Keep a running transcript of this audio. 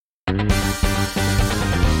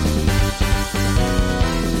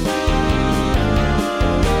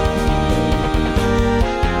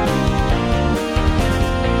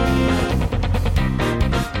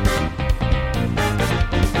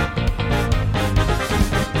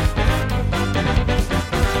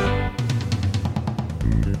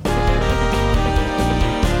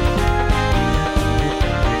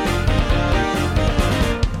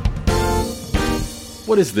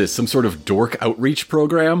What is this, some sort of dork outreach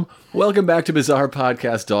program? Welcome back to Bizarre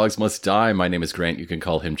Podcast Dogs Must Die. My name is Grant, you can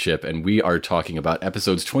call him Chip, and we are talking about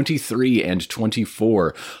episodes 23 and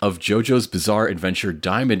 24 of JoJo's Bizarre Adventure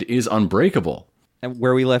Diamond is Unbreakable. And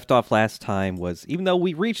where we left off last time was, even though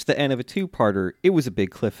we reached the end of a two-parter, it was a big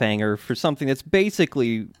cliffhanger for something that's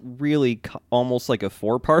basically really almost like a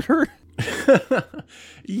four-parter.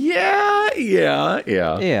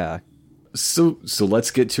 Yeah. So let's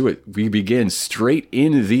get to it. We begin straight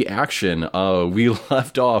in the action. We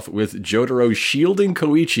left off with Jotaro shielding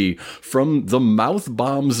Koichi from the mouth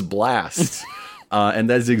bomb's blast. And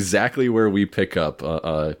that's exactly where we pick up,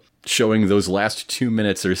 showing those last 2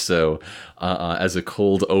 minutes or so as a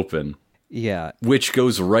cold open. Yeah. Which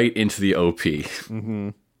goes right into the OP.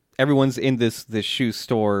 Mm-hmm. Everyone's in this shoe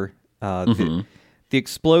store. The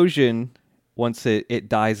explosion, once it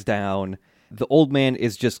dies down, the old man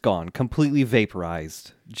is just gone, completely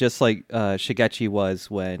vaporized, just like Shigechi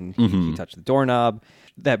was when he touched the doorknob.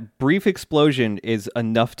 That brief explosion is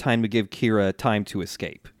enough time to give Kira time to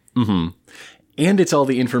escape. Mm-hmm. And it's all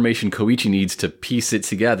the information Koichi needs to piece it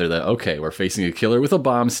together that, okay, we're facing a killer with a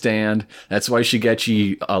bomb stand. That's why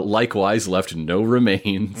Shigechi likewise left no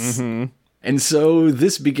remains. Mm-hmm. And so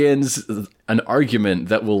this begins an argument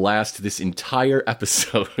that will last this entire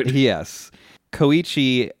episode. Yes.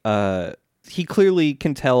 Koichi, he clearly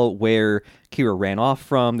can tell where Kira ran off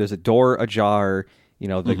from. There's a door ajar. You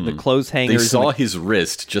know, the clothes hangers. They saw his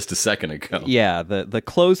wrist just a second ago. Yeah, the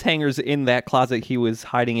clothes hangers in that closet he was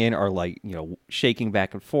hiding in are like, you know, shaking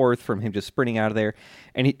back and forth from him just sprinting out of there.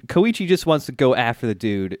 And Koichi just wants to go after the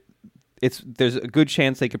dude. There's a good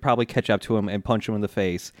chance they could probably catch up to him and punch him in the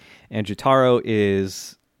face. And Jotaro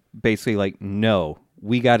is basically like, no,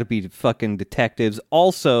 we got to be fucking detectives.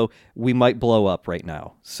 Also, we might blow up right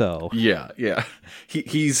now. So yeah.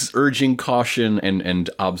 He's urging caution and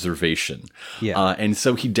observation. Yeah. And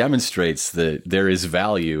so he demonstrates that there is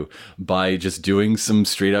value by just doing some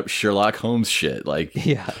straight up Sherlock Holmes shit. Like,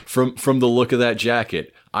 from the look of that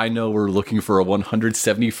jacket, I know we're looking for a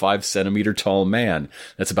 175 centimeter tall man.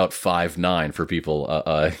 That's about 5'9" for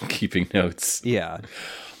people keeping notes. Yeah.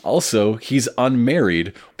 Also, he's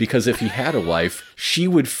unmarried because if he had a wife, she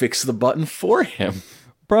would fix the button for him.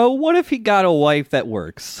 Bro, what if he got a wife that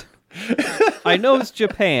works? I know it's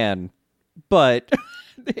Japan, but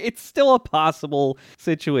it's still a possible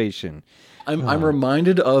situation. I'm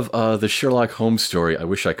reminded of the Sherlock Holmes story, I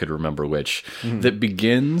wish I could remember which, that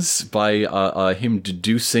begins by him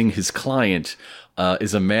deducing his client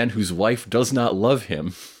is a man whose wife does not love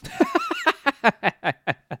him.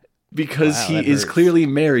 Because he is clearly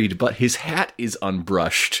married, but his hat is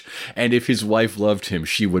unbrushed. And if his wife loved him,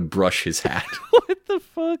 she would brush his hat. What the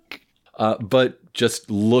fuck? But just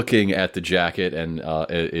looking at the jacket and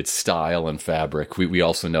its style and fabric, we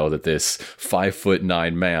also know that this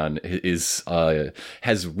 5'9" man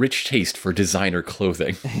has rich taste for designer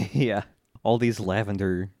clothing. Yeah, all these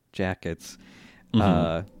lavender jackets.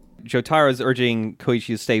 Jotaro is urging Koichi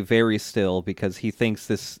to stay very still because he thinks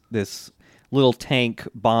this little tank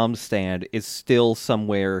bomb stand is still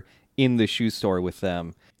somewhere in the shoe store with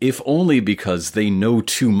them. If only because they know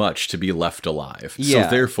too much to be left alive. Yeah. So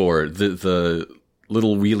therefore, the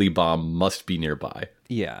little wheelie bomb must be nearby.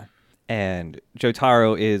 Yeah. And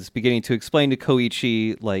Jotaro is beginning to explain to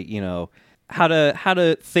Koichi, like, you know, how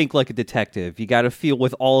to think like a detective. You got to feel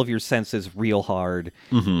with all of your senses real hard.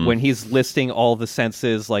 When he's listing all the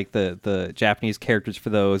senses, like the Japanese characters for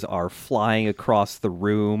those are flying across the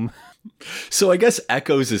room. So I guess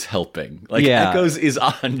Echoes is helping. Like, Echoes is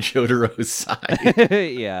on Jotaro's side.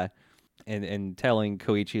 Yeah. And telling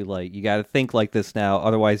Koichi, like, you got to think like this now,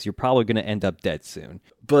 otherwise you're probably going to end up dead soon.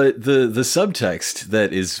 But the subtext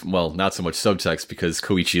that is, well, not so much subtext because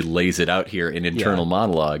Koichi lays it out here in internal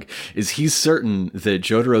monologue, is he's certain that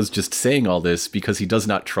Jotaro's just saying all this because he does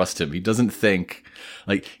not trust him. He doesn't think,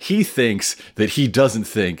 like, he thinks that he doesn't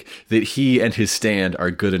think that he and his stand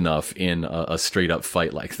are good enough in a straight up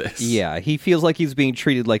fight like this. Yeah, he feels like he's being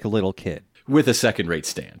treated like a little kid. With a second-rate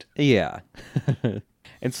stand. Yeah.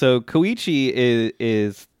 And so Koichi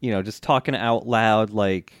is, you know, just talking out loud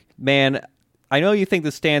like, man, I know you think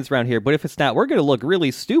the stand's around here, but if it's not, we're going to look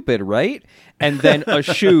really stupid, right? And then a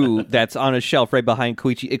shoe that's on a shelf right behind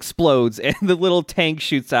Koichi explodes, and the little tank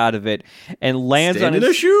shoots out of it and lands on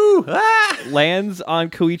a shoe. Lands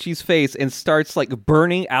on Koichi's face and starts like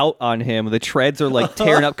burning out on him. The treads are like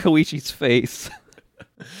tearing up Koichi's face.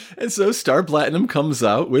 And so Star Platinum comes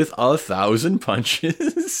out with 1,000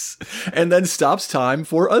 punches and then stops time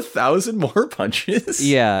for 1,000 more punches.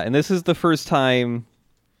 Yeah, and this is the first time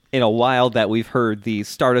in a while that we've heard the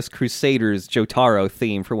Stardust Crusaders Jotaro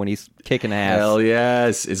theme for when he's kicking ass. Hell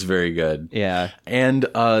yes, it's very good. Yeah. And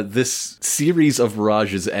this series of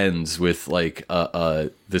mirages ends with like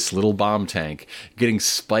this little bomb tank getting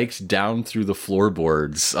spiked down through the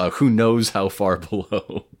floorboards. Who knows how far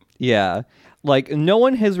below? Yeah. Like, no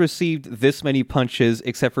one has received this many punches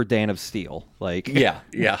except for Dan of Steel. Like, yeah.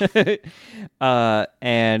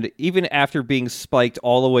 And even after being spiked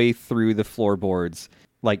all the way through the floorboards,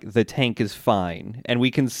 like, the tank is fine. And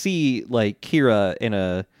we can see, like, Kira in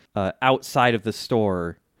a outside of the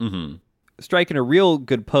store, striking a real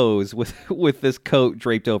good pose with this coat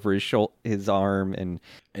draped over his arm, and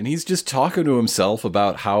he's just talking to himself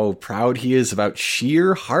about how proud he is about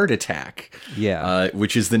Sheer Heart Attack. Yeah.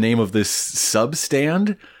 Which is the name of this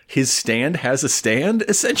sub-stand. His stand has a stand,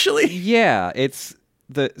 essentially. Yeah,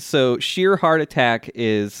 so Sheer Heart Attack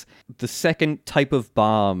is the second type of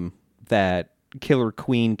bomb that Killer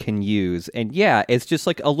Queen can use. And yeah, it's just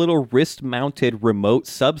like a little wrist-mounted remote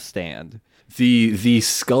sub-stand. The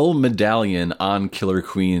skull medallion on Killer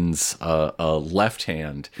Queen's left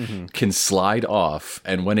hand can slide off,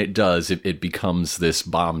 and when it does, it becomes this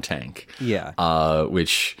bomb tank. Yeah.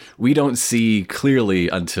 Which we don't see clearly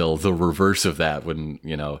until the reverse of that, when,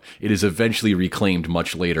 you know, it is eventually reclaimed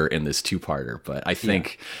much later in this two-parter. But I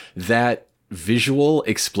think that visual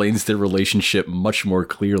explains their relationship much more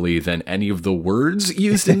clearly than any of the words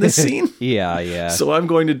used in this scene. Yeah. So I'm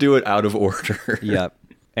going to do it out of order. Yep.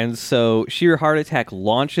 And so Sheer Heart Attack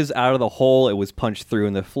launches out of the hole it was punched through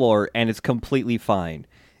in the floor, and it's completely fine.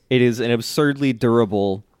 It is an absurdly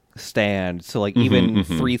durable stand. So, like, even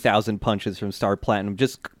 3,000 punches from Star Platinum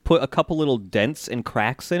just put a couple little dents and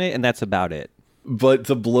cracks in it, and that's about it. But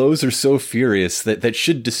the blows are so furious that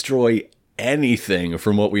should destroy anything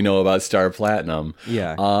from what we know about Star Platinum.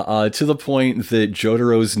 Yeah. To the point that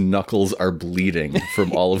Jotaro's knuckles are bleeding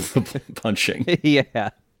from all of the punching.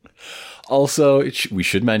 Yeah. Also, we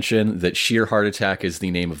should mention that Sheer Heart Attack is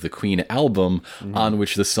the name of the Queen album on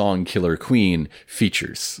which the song Killer Queen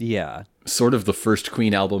features. Yeah. Sort of the first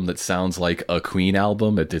Queen album that sounds like a Queen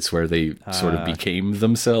album. It's where they sort of became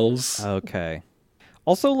themselves. Okay.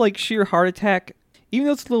 Also, like, Sheer Heart Attack, even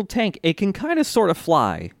though it's a little tank, it can kind of sort of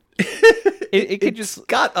fly. It could just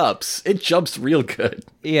got ups. It jumps real good.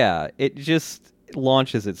 Yeah, it just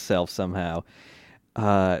launches itself somehow.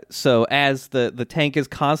 So as the tank is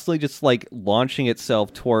constantly just like launching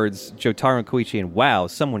itself towards Jotaro and Koichi, and wow,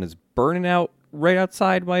 someone is burning out right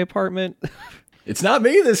outside my apartment. It's not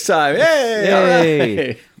me this time. Hey! Yay!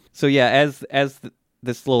 Right. So yeah,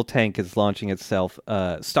 this little tank is launching itself,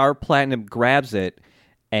 Star Platinum grabs it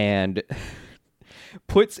and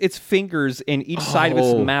puts its fingers in each side of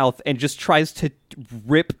its mouth and just tries to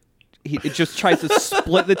rip. It just tries to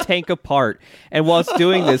split the tank apart. And while it's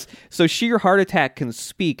doing this, so Sheer Heart Attack can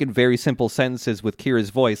speak in very simple sentences with Kira's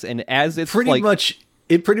voice. And as it's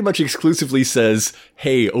it pretty much exclusively says,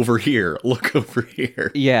 "Hey, over here, look over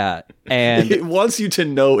here." Yeah, and it wants you to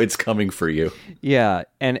know it's coming for you. Yeah,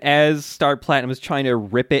 and as Star Platinum is trying to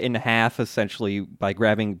rip it in half, essentially by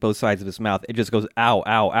grabbing both sides of his mouth, it just goes, "Ow,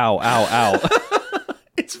 ow, ow, ow, ow."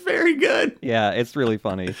 It's very good. Yeah, it's really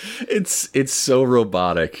funny. It's so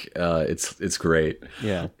robotic. It's great.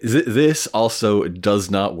 Yeah. This also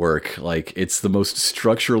does not work. Like, it's the most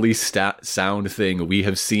structurally sound thing we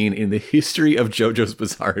have seen in the history of JoJo's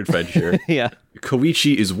Bizarre Adventure. Yeah.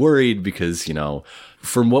 Koichi is worried because, you know,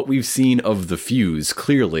 from what we've seen of the fuse,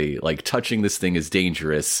 clearly, like, touching this thing is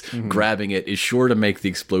dangerous. Grabbing it is sure to make the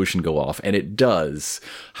explosion go off, and it does.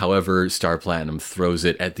 However, Star Platinum throws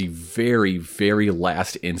it at the very, very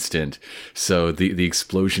last instant, so the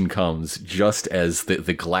explosion comes just as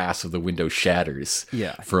the glass of the window shatters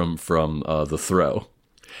from the throw.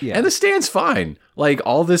 Yeah. And the stand's fine. Like,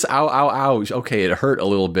 all this ow, ow, ow, okay, it hurt a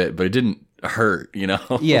little bit, but it didn't hurt, you know?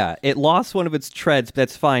 Yeah, it lost one of its treads, but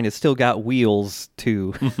that's fine. It's still got wheels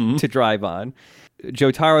to drive on.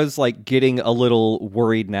 Jotaro's like getting a little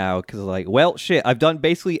worried now because like, well, shit, I've done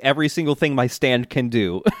basically every single thing my stand can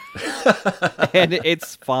do. And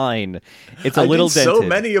it's fine. It's a little dented. So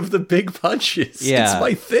many of the big punches. Yeah. It's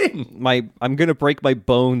my thing. I'm going to break my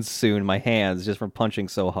bones soon, my hands, just from punching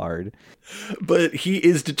so hard. But he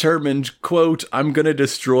is determined, quote, "I'm going to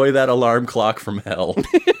destroy that alarm clock from hell."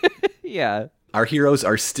 Yeah. Our heroes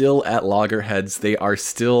are still at loggerheads. They are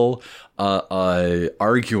still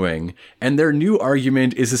arguing. And their new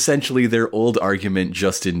argument is essentially their old argument,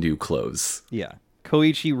 just in new clothes. Yeah.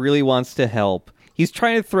 Koichi really wants to help. He's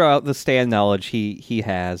trying to throw out the stand knowledge he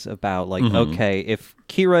has about, like, okay, if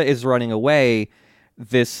Kira is running away,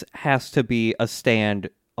 this has to be a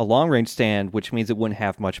long-range stand, which means it wouldn't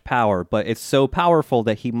have much power. But it's so powerful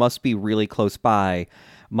that he must be really close by,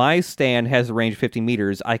 My stand has a range of 50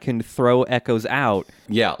 meters. I can throw echoes out.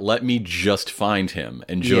 Yeah, let me just find him.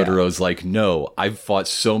 And Jotaro's like, no, I've fought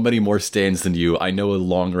so many more stands than you. I know a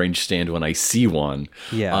long-range stand when I see one.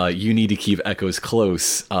 Yeah. You need to keep echoes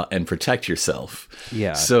close and protect yourself.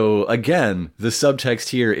 Yeah. So, again, the subtext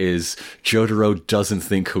here is Jotaro doesn't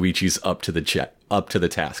think Koichi's up to the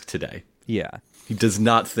task today. Yeah. He does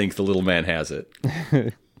not think the little man has it.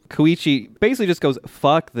 Koichi basically just goes,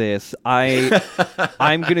 fuck this. I'm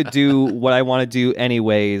going to do what I want to do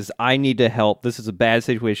anyways. I need to help. This is a bad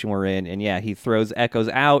situation we're in. And yeah, he throws echoes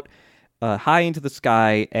out high into the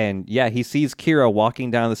sky. And yeah, he sees Kira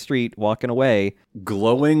walking down the street, walking away.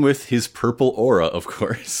 Glowing with his purple aura, of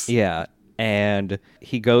course. Yeah. And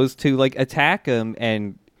he goes to like attack him,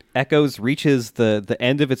 and Echoes reaches the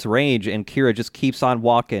end of its range, and Kira just keeps on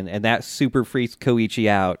walking. And that super freaks Koichi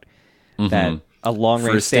out. That a long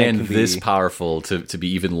range stand can be this powerful to be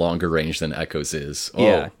even longer range than Echoes is. Oh,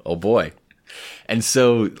 yeah. Oh boy. And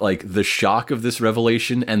so, like, the shock of this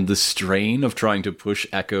revelation and the strain of trying to push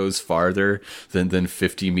Echoes farther than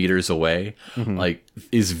 50 meters away, like,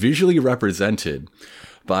 is visually represented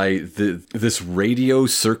by this radio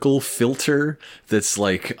circle filter that's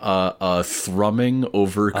like thrumming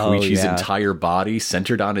over Koichi's entire body,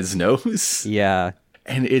 centered on his nose. Yeah.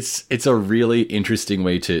 And it's a really interesting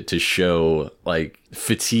way to show like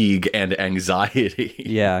fatigue and anxiety.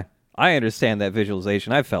 Yeah, I understand that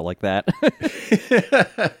visualization. I felt like that.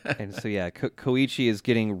 And so yeah, Koichi is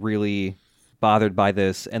getting really bothered by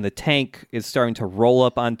this, and the tank is starting to roll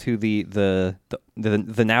up onto the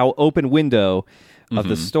now open window of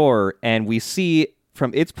the store, and we see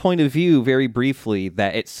from its point of view very briefly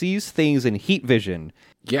that it sees things in heat vision.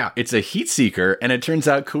 Yeah, it's a heat seeker, and it turns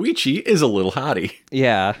out Koichi is a little hottie.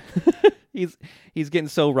 Yeah. He's getting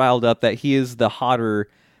so riled up that he is the hotter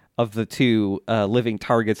of the two living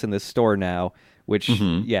targets in this store now, which,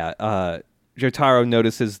 Jotaro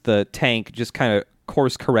notices the tank just kind of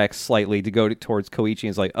course corrects slightly to go towards Koichi,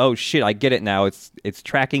 and is like, oh shit, I get it now. It's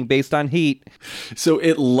tracking based on heat. So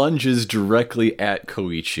it lunges directly at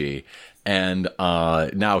Koichi. And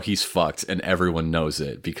now he's fucked, and everyone knows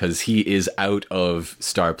it because he is out of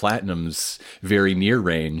Star Platinum's very near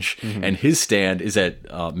range, and his stand is at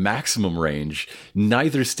maximum range.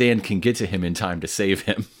 Neither stand can get to him in time to save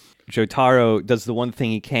him. Jotaro does the one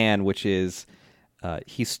thing he can, which is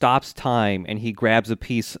he stops time and he grabs a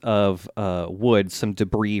piece of wood, some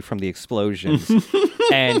debris from the explosions,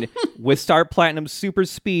 and with Star Platinum's super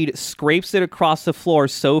speed, scrapes it across the floor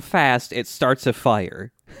so fast it starts a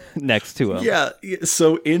fire next to him. Yeah,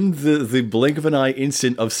 so in the blink of an eye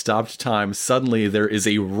instant of stopped time, suddenly there is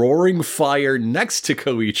a roaring fire next to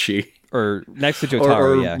Koichi. Or next to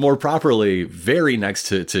Jotaro, or more properly, very next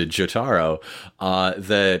to Jotaro,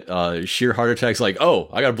 that Sheer Heart Attack's like, oh,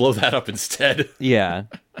 I gotta blow that up instead. Yeah.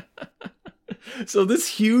 So this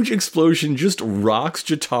huge explosion just rocks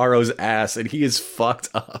Jotaro's ass, and he is fucked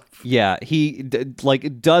up. Yeah, he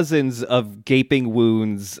like dozens of gaping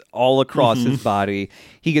wounds all across his body.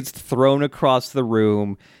 He gets thrown across the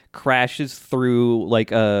room, crashes through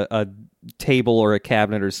like a table or a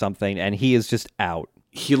cabinet or something, and he is just out.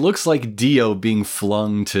 He looks like Dio being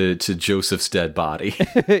flung to Joseph's dead body.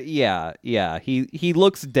 Yeah. He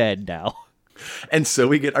looks dead now. And so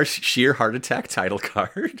we get our Sheer Heart Attack title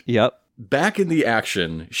card. Yep. Back in the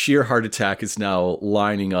action, Sheer Heart Attack is now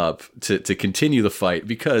lining up to continue the fight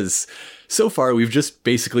because so far we've just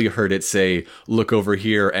basically heard it say, look over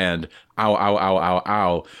here and ow, ow, ow, ow,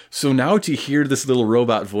 ow. So now to hear this little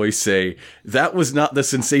robot voice say, that was not the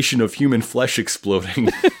sensation of human flesh exploding.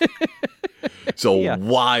 It's a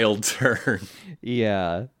wild turn.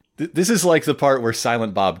 Yeah. This is like the part where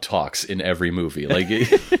Silent Bob talks in every movie. Like,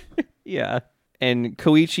 yeah. And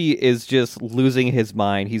Koichi is just losing his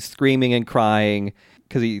mind. He's screaming and crying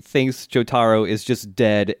because he thinks Jotaro is just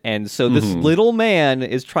dead. And so this little man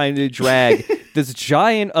is trying to drag this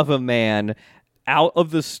giant of a man out of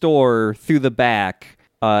the store through the back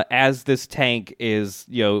as this tank is,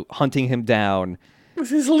 hunting him down. With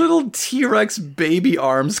his little T-Rex baby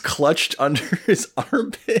arms clutched under his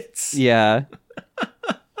armpits. Yeah.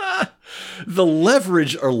 The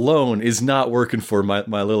leverage alone is not working for my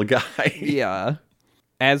little guy. Yeah.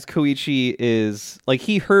 As Koichi is, like,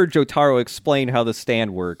 he heard Jotaro explain how the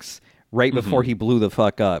stand works right before he blew the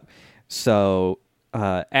fuck up. So,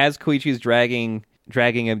 as Koichi is dragging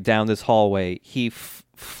him down this hallway, he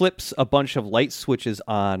flips a bunch of light switches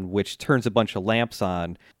on, which turns a bunch of lamps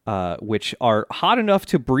on, which are hot enough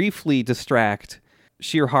to briefly distract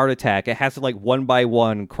Sheer Heart Attack. It has to, like, one by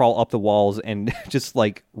one crawl up the walls and just,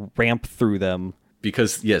 like, ramp through them.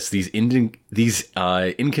 because yes, these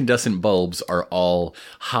incandescent bulbs are all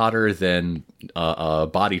hotter than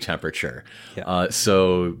body temperature. Yeah.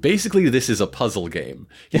 So basically, this is a puzzle game.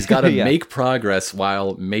 He's got to Yeah. make progress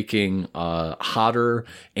while making hotter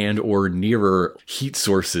and or nearer heat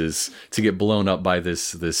sources to get blown up by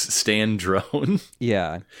this stand drone.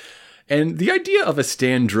 Yeah. And the idea of a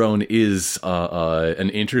stand drone is an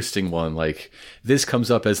interesting one. Like, this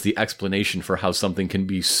comes up as the explanation for how something can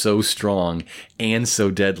be so strong and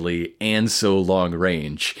so deadly and so long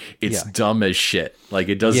range. It's dumb as shit. Like,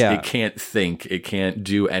 it can't think. It can't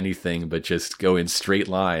do anything but just go in straight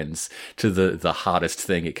lines to the hottest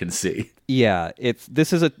thing it can see. Yeah,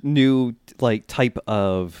 this is a new like type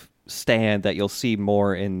of stand that you'll see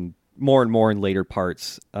more and more in later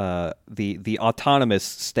parts. The autonomous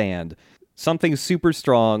stand, something super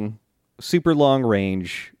strong, super long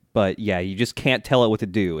range, but yeah, you just can't tell it what to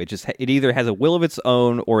do. It either has a will of its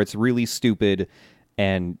own or it's really stupid,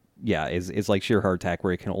 and yeah, is like sheer heart attack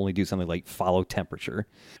where it can only do something like follow temperature.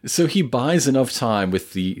 So he buys enough time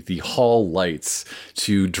with the hall lights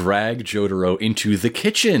to drag Jotaro into the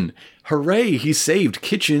kitchen. Hooray, he saved.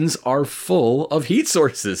 Kitchens are full of heat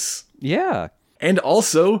sources. Yeah. And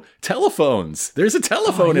also telephones. There's a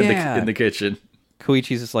telephone in the kitchen.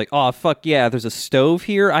 Koichi's just like, oh, fuck yeah, there's a stove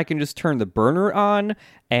here. I can just turn the burner on,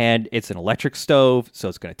 and it's an electric stove, so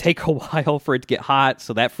it's going to take a while for it to get hot,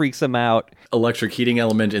 so that freaks him out. Electric heating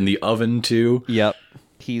element in the oven, too. Yep.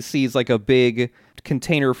 He sees like a big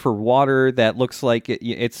container for water that looks like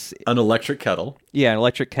it's... An electric kettle. Yeah, an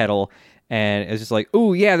electric kettle. And it's just like,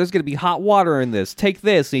 ooh, yeah, there's going to be hot water in this. Take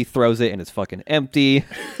this. And he throws it, and it's fucking empty.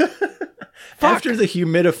 After the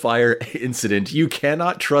humidifier incident, you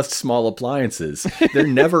cannot trust small appliances. They're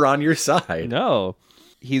never on your side. No.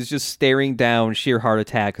 He's just staring down Sheer Heart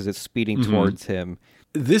Attack as it's speeding towards him.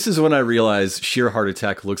 This is when I realized Sheer Heart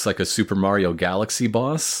Attack looks like a Super Mario Galaxy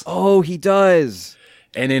boss. Oh, he does.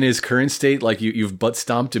 And in his current state, like you've butt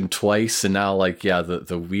stomped him twice, and now like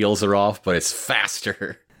the wheels are off, but it's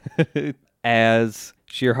faster. As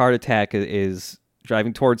Sheer Heart Attack is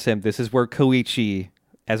driving towards him, this is where Koichi,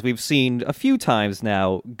 as we've seen a few times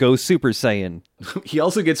now, goes Super Saiyan. He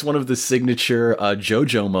also gets one of the signature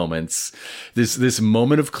JoJo moments. This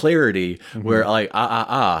moment of clarity where like,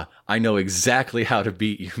 I know exactly how to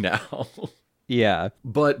beat you now. Yeah.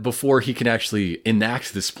 But before he can actually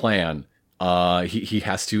enact this plan, he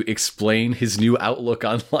has to explain his new outlook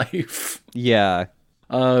on life. Yeah.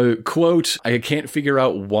 Quote, I can't figure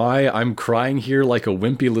out why I'm crying here like a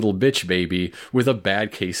wimpy little bitch baby with a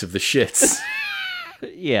bad case of the shits.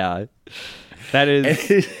 Yeah. That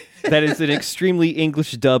is an extremely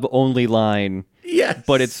English dub only line. Yes.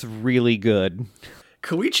 But it's really good.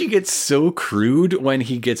 Koichi gets so crude when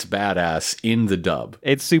he gets badass in the dub.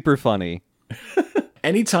 It's super funny.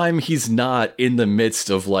 Anytime he's not in the midst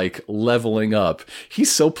of like leveling up,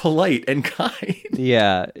 he's so polite and kind.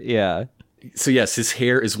 Yeah, yeah. So yes, his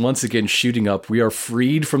hair is once again shooting up. We are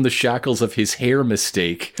freed from the shackles of his hair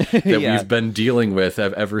mistake that we've been dealing with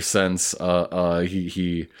ever since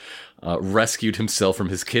he rescued himself from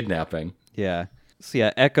his kidnapping. Yeah. So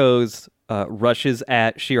yeah, Echoes rushes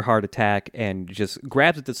at Sheer Heart Attack and just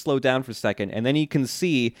grabs it to slow down for a second, and then you can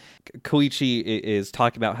see Koichi is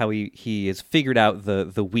talking about how he has figured out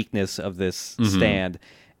the weakness of this stand,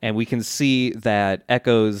 and we can see that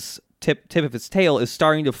Echoes' tip of its tail is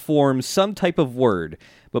starting to form some type of word.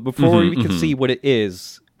 But before we can see what it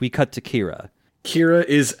is, we cut to Kira. Kira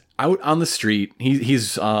is out on the street.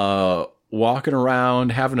 He's walking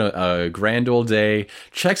around, having a grand old day,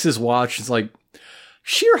 checks his watch. It's like,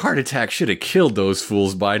 Sheer Heart Attack should have killed those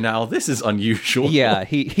fools by now. This is unusual. Yeah,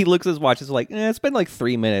 he looks at his watch. It's like, it's been like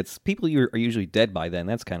 3 minutes. People are usually dead by then.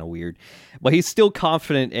 That's kind of weird. But he's still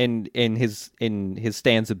confident in his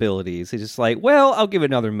stand's abilities. He's just like, well, I'll give it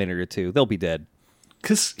another minute or two. They'll be dead.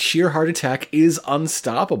 Because Sheer Heart Attack is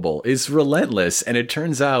unstoppable, is relentless, and it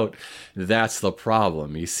turns out that's the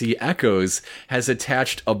problem. You see, Echoes has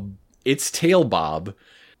attached its tail bob,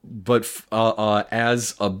 but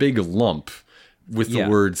as a big lump with the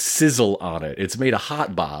word sizzle on it. It's made a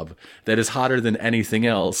hot bob that is hotter than anything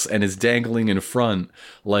else and is dangling in front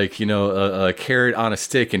like, a carrot on a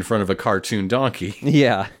stick in front of a cartoon donkey.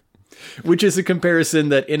 Yeah. Which is a comparison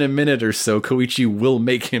that in a minute or so, Koichi will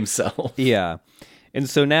make himself. Yeah. And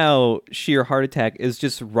so now Sheer Heart Attack is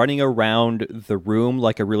just running around the room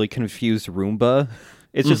like a really confused Roomba.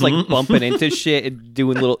 It's just like bumping into shit and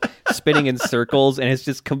doing little spinning in circles, and it's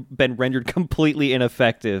just been rendered completely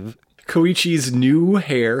ineffective. Koichi's new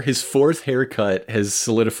hair, his fourth haircut, has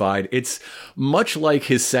solidified. It's much like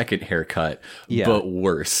his second haircut, but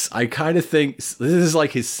worse. I kind of think this is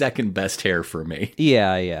like his second best hair for me.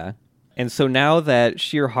 Yeah, yeah. And so now that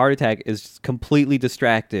Sheer Heart Attack is completely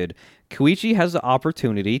distracted, Koichi has the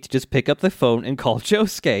opportunity to just pick up the phone and call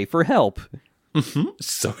Josuke for help.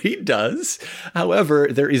 So he does. However,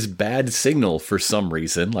 there is bad signal for some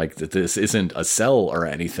reason, like that this isn't a cell or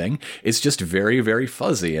anything. It's just very, very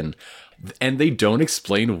fuzzy, and they don't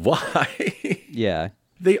explain why. Yeah.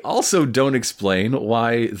 They also don't explain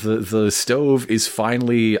why the stove is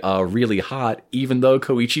finally really hot, even though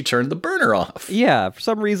Koichi turned the burner off. Yeah, for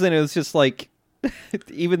some reason it was just like,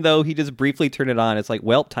 even though he just briefly turned it on, it's like,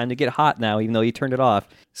 well, time to get hot now, even though he turned it off.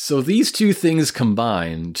 So these two things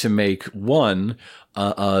combine to make one,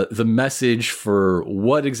 the message for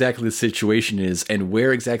what exactly the situation is and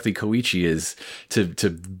where exactly Koichi is to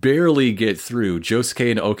barely get through. Josuke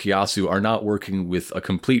and Okuyasu are not working with a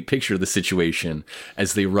complete picture of the situation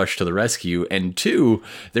as they rush to the rescue. And two,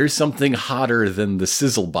 there's something hotter than the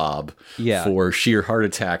sizzle bob for Sheer Heart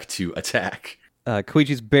Attack to attack.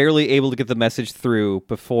 Koichi's barely able to get the message through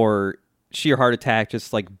before Sheer Heart Attack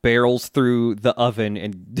just like barrels through the oven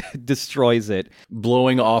and destroys it,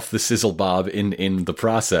 blowing off the sizzle bob in the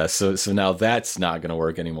process. So now that's not going to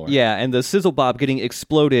work anymore. Yeah, and the sizzle bob getting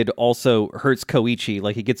exploded also hurts Koichi.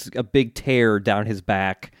 Like, he gets a big tear down his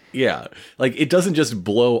back. Yeah, like it doesn't just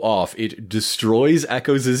blow off; it destroys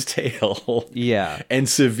Echoes' tail. Yeah, and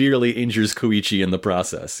severely injures Koichi in the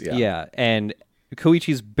process. Yeah, and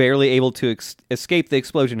Koichi's barely able to escape the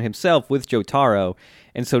explosion himself with Jotaro.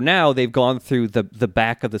 And so now they've gone through the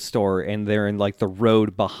back of the store and they're in like the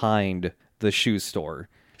road behind the shoe store.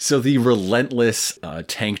 So the relentless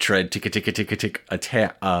tank tread tick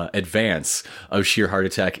attack advance of Sheer Heart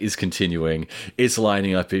Attack is continuing. It's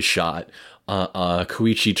lining up his shot.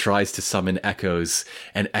 Koichi tries to summon Echoes,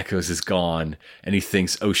 and Echoes is gone, and he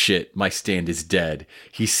thinks, oh shit, my stand is dead.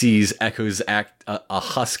 He sees Echoes a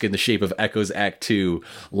husk in the shape of Echoes Act 2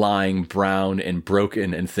 lying brown and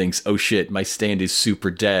broken, and thinks, oh shit, my stand is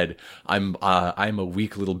super dead. I'm a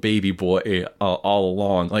weak little baby boy all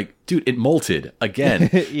along. Like, dude, it molted again.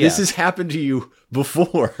 This has happened to you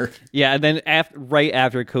before. Yeah, and then right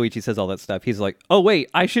after Koichi says all that stuff, he's like, oh wait,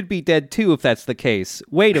 I should be dead too if that's the case.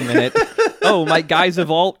 Wait a minute. Oh, my guy's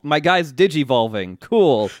digivolving.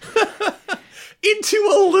 Cool. Into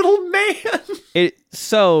a little man.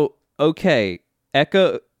 Okay.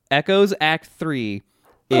 Echoes Act 3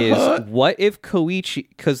 is what if Koichi,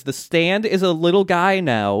 because the stand is a little guy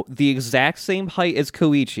now, the exact same height as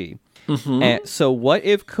Koichi. Mm-hmm. And so what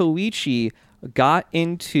if Koichi got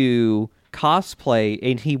into cosplay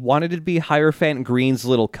and he wanted to be Hierophant Green's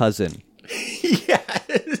little cousin?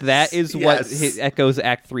 Yes. That is what Echoes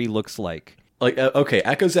Act 3 looks like. Like, okay,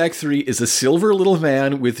 Echoes Act 3 is a silver little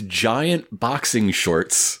man with giant boxing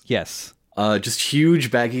shorts. Yes. Just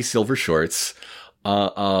huge, baggy silver shorts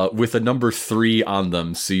with a number 3 on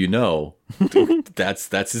them, so you know.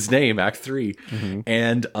 That's his name, Act 3. Mm-hmm.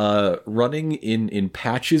 And running in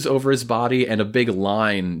patches over his body and a big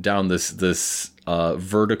line down this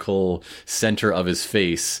vertical center of his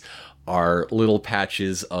face are little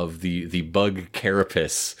patches of the bug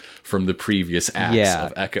carapace from the previous acts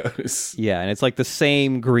of Echoes. Yeah, and it's like the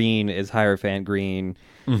same green as Hierophant Green.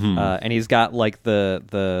 Mm-hmm. And he's got like the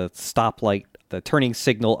stoplight, the turning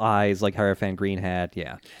signal eyes like Hierophant Green had.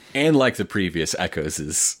 Yeah. And like the previous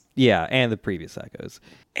Echoes'. Yeah, and the previous Echoes.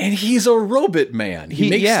 And he's a robot man. He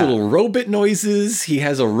makes little robot noises. He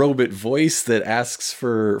has a robot voice that asks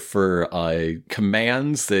for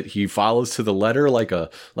commands that he follows to the letter like a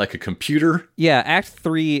computer. Yeah, Act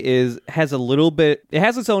 3 has a little bit. It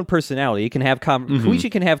has its own personality. He can have Koichi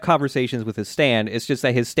can have conversations with his stand. It's just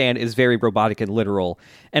that his stand is very robotic and literal,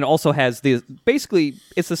 and also has basically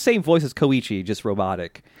it's the same voice as Koichi, just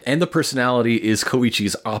robotic. And the personality is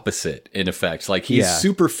Koichi's opposite, in effect. Like, he's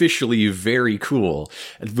superficially very cool,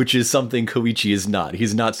 which is something Koichi is not.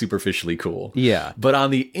 He's not superficially cool. Yeah. But on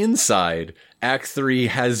the inside, Act 3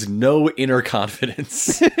 has no inner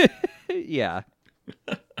confidence. Yeah.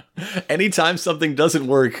 Anytime something doesn't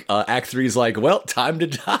work, Act 3 is like, well, time to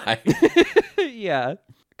die. Yeah.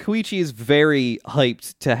 Koichi is very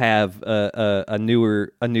hyped to have a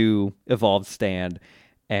new evolved stand.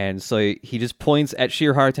 And so he just points at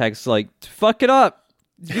Sheer Heart Attack, like, fuck it up.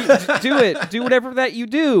 Do it. Do whatever that you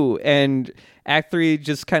do. And Act 3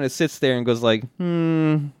 just kind of sits there and goes like,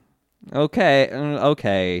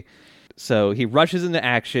 okay. So he rushes into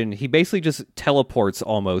action. He basically just teleports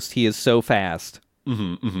almost. He is so fast.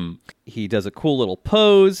 Mm-hmm, mm-hmm. He does a cool little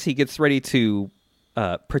pose. He gets ready to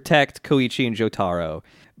protect Koichi and Jotaro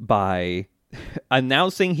by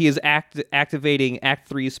announcing he is activating Act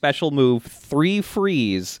 3's special move, 3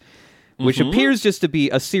 Freeze, which appears just to be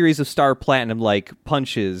a series of Star Platinum-like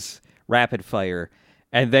punches, rapid fire.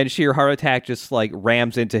 And then Sheer Heart Attack just like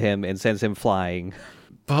rams into him and sends him flying.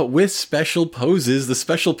 But with special poses. The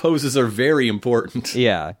special poses are very important.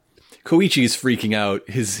 Yeah. Koichi is freaking out.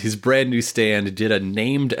 His brand new stand did a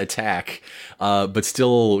named attack, but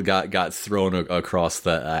still got thrown across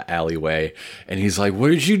the alleyway. And he's like, "What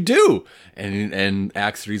did you do?" And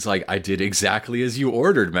Act 3's like, "I did exactly as you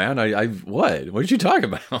ordered, man. I what? What did you talk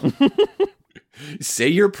about? Say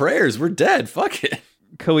your prayers. We're dead. Fuck it."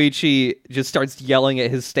 Koichi just starts yelling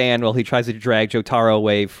at his stand while he tries to drag Jotaro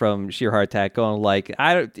away from Sheer Heart Attack, going like,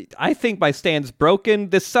 I think my stand's broken.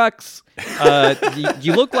 This sucks.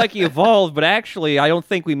 You look like you evolved, but actually, I don't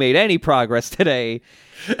think we made any progress today.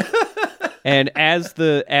 And as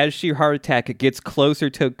Sheer Heart Attack gets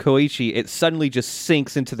closer to Koichi, it suddenly just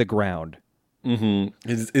sinks into the ground. Mm-hmm.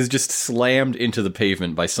 Is just slammed into the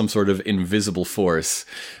pavement by some sort of invisible force.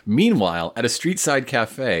 Meanwhile, at a street-side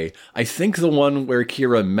cafe, I think the one where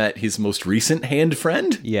Kira met his most recent hand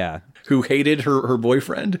friend? Yeah. Who hated her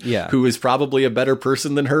boyfriend? Yeah. Who is probably a better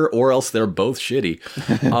person than her, or else they're both shitty.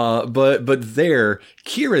 But there,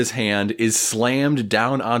 Kira's hand is slammed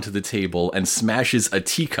down onto the table and smashes a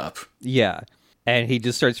teacup. Yeah. And he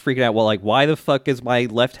just starts freaking out. Well, like, why the fuck is my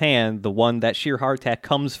left hand the one that Sheer Heart Attack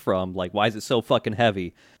comes from? Like, why is it so fucking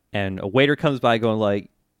heavy? And a waiter comes by going like,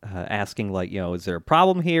 asking like, is there a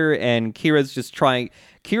problem here? And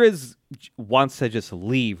Kira's wants to just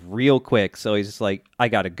leave real quick. So he's just like, I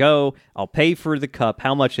gotta go. I'll pay for the cup.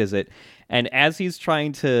 How much is it? And as he's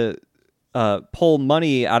trying to pull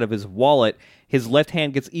money out of his wallet, his left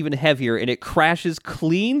hand gets even heavier and it crashes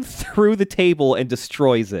clean through the table and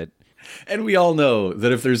destroys it. And we all know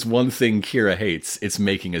that if there's one thing Kira hates, it's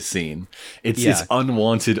making a scene. It's his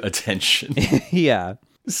unwanted attention. Yeah.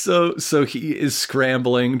 So he is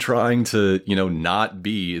scrambling, trying to, not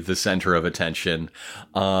be the center of attention.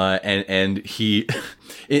 And he,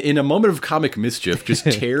 in a moment of comic mischief, just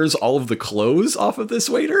tears all of the clothes off of this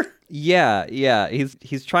waiter. Yeah.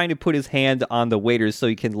 He's trying to put his hand on the waiter so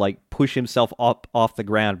he can like push himself up off the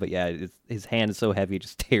ground. But yeah, his hand is so heavy, it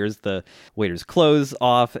just tears the waiter's clothes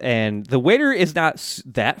off. And the waiter is not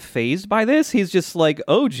that fazed by this. He's just like,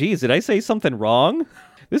 oh, geez, did I say something wrong?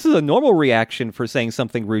 This is a normal reaction for saying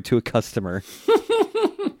something rude to a customer.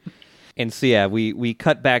 And so, yeah, we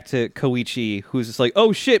cut back to Koichi, who's just like,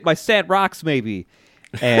 oh, shit, my stand rocks, maybe.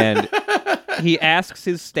 And he asks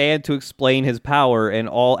his stand to explain his power, and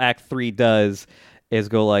all Act 3 does is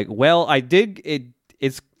go like, well, I did...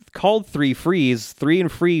 It's called 3 freeze. 3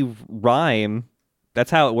 and free rhyme.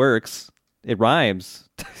 That's how it works. It rhymes.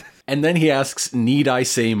 And then he asks, need I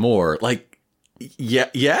say more? Like,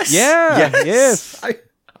 yes? Yes.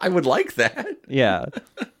 I would like that. Yeah.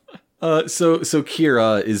 So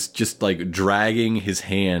Kira is just like dragging his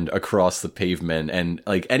hand across the pavement, and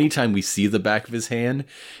like anytime we see the back of his hand,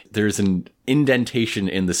 there's an indentation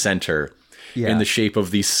in the center in the shape of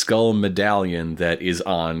the skull medallion that is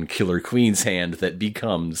on Killer Queen's hand that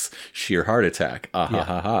becomes Sheer Heart Attack.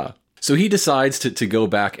 Ha. So he decides to go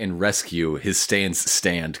back and rescue his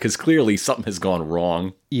stand because clearly something has gone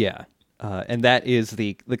wrong. Yeah. And that is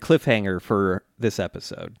the cliffhanger for this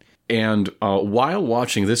episode. And while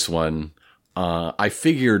watching this one, I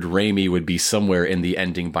figured Raimi would be somewhere in the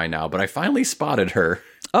ending by now, but I finally spotted her.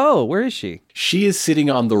 Oh, where is she? She is sitting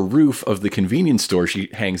on the roof of the convenience store she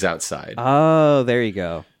hangs outside. Oh, there you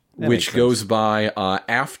go. Which goes by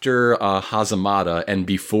after Hazamada and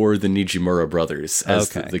before the Nijimura brothers, as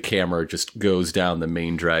the camera just goes down the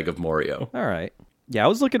main drag of Morio. All right. Yeah, I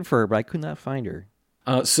was looking for her, but I could not find her.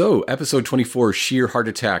 So, episode 24, Sheer Heart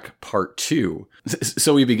Attack, Part 2.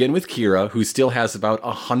 So we begin with Kira, who still has about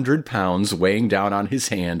 100 pounds weighing down on his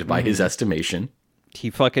hand by his estimation. He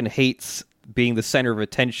fucking hates being the center of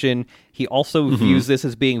attention. He also views this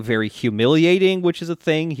as being very humiliating, which is a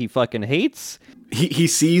thing he fucking hates. He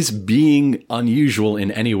sees being unusual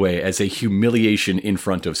in any way as a humiliation in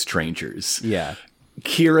front of strangers. Yeah.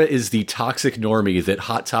 Kira is the toxic normie that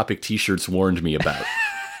Hot Topic t-shirts warned me about.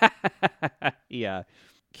 Yeah.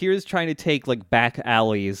 Kira's trying to take like back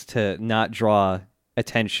alleys to not draw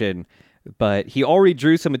attention, but he already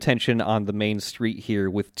drew some attention on the main street here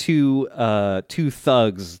with two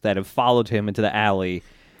thugs that have followed him into the alley.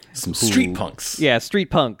 Some street punks. Yeah, street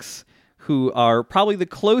punks who are probably the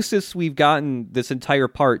closest we've gotten this entire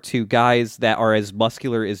part to guys that are as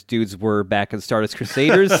muscular as dudes were back in Stardust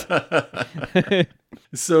Crusaders.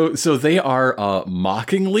 So they are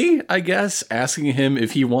mockingly, I guess, asking him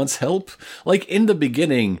if he wants help. Like in the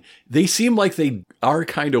beginning, they seem like they are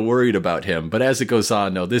kind of worried about him, but as it goes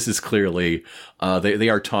on, no, this is clearly they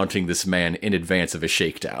are taunting this man in advance of a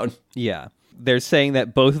shakedown. Yeah, they're saying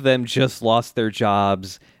that both of them just lost their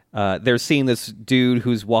jobs. They're seeing this dude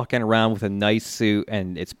who's walking around with a nice suit,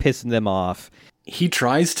 and it's pissing them off. He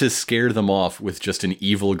tries to scare them off with just an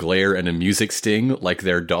evil glare and a music sting like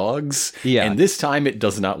they're dogs. Yeah. And this time it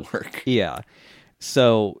does not work. Yeah.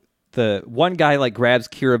 So the one guy like grabs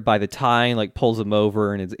Kira by the tie and like pulls him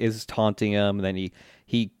over and is taunting him. And then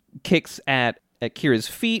he kicks at Kira's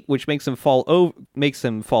feet, which makes him fall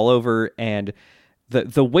over. And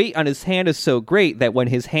the weight on his hand is so great that when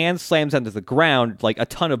his hand slams onto the ground, like a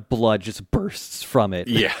ton of blood just bursts from it.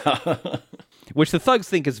 Yeah. Which the thugs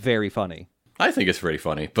think is very funny. I think it's pretty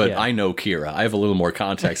funny, but Yeah. I know Kira. I have a little more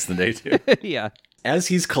context than they do. Yeah. As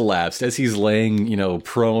he's collapsed, as he's laying,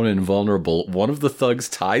 prone and vulnerable, one of the thugs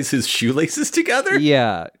ties his shoelaces together.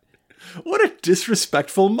 Yeah. What a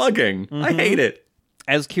disrespectful mugging. I hate it.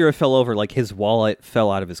 As Kira fell over, like his wallet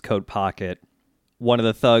fell out of his coat pocket. One of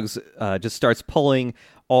the thugs just starts pulling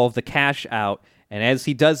all of the cash out. And as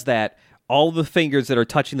he does that, all the fingers that are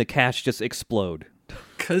touching the cash just explode.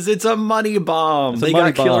 Because it's a money bomb. They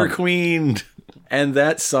got Killer Queened. And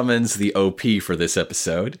that summons the OP for this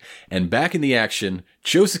episode. And back in the action,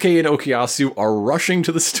 Josuke and Okuyasu are rushing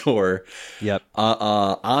to the store. Yep.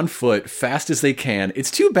 On foot, fast as they can.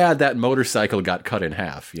 It's too bad that motorcycle got cut in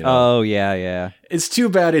half. Oh, yeah. It's too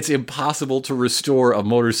bad it's impossible to restore a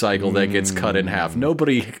motorcycle that gets cut in half.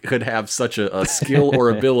 Nobody could have such a skill or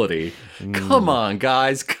ability. Come on,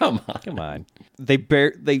 guys. Come on. They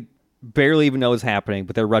barely even know what's happening,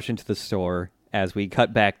 but they're rushing to the store. As we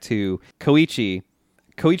cut back to Koichi,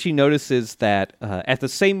 Koichi notices that at the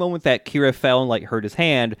same moment that Kira fell and like hurt his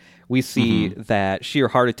hand, we see that sheer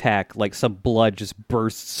heart attack, like some blood just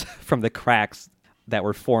bursts from the cracks that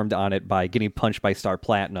were formed on it by getting punched by Star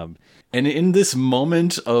Platinum. And in this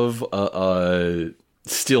moment of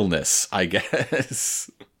stillness, I guess,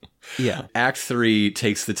 yeah, Act 3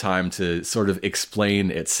 takes the time to sort of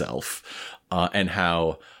explain itself and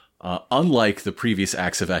how... unlike the previous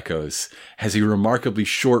acts of Echoes, has a remarkably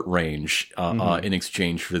short range in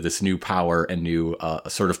exchange for this new power and new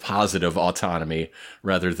sort of positive autonomy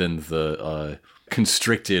rather than the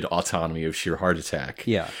constricted autonomy of sheer heart attack.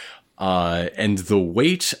 Yeah. And the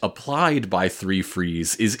weight applied by 3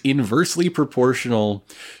 Freeze is inversely proportional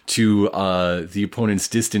to the opponent's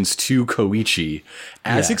distance to Koichi,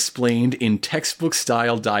 as explained in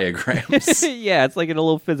textbook-style diagrams. Yeah, it's like in a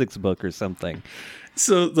little physics book or something.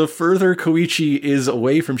 So the further Koichi is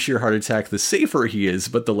away from sheer heart attack, the safer he is,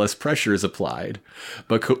 but the less pressure is applied.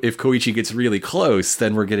 But if Koichi gets really close,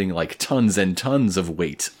 then we're getting like tons and tons of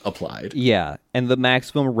weight applied. Yeah, and the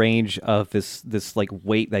maximum range of this like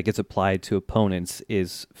weight that gets applied to opponents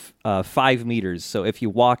is 5 meters. So if you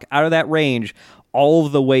walk out of that range, all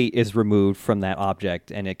of the weight is removed from that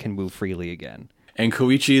object, and it can move freely again. And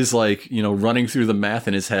Koichi is like, running through the math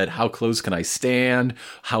in his head. How close can I stand?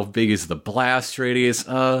 How big is the blast radius?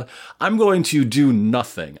 I'm going to do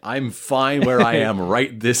nothing. I'm fine where I am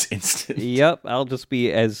right this instant. Yep, I'll just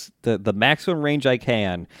be as the maximum range I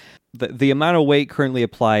can. The amount of weight currently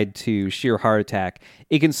applied to sheer heart attack,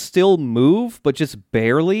 it can still move, but just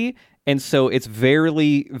barely. And so it's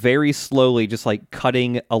very, very slowly just like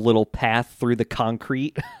cutting a little path through the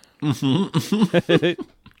concrete.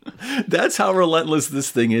 That's how relentless this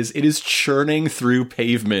thing is. It is churning through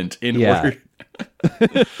pavement in order.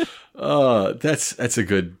 It's a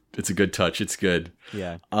good touch. It's good.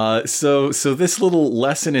 Yeah. So this little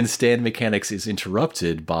lesson in stand mechanics is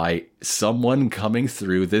interrupted by someone coming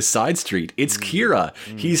through this side street. It's Kira.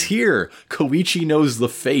 He's here. Koichi knows the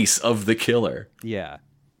face of the killer. Yeah.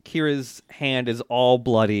 Kira's hand is all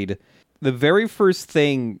bloodied. The very first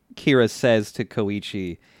thing Kira says to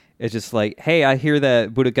Koichi is just like, hey, I hear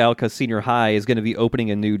that Budogaoka Senior High is going to be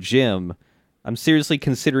opening a new gym. I'm seriously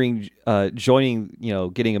considering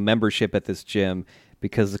joining, getting a membership at this gym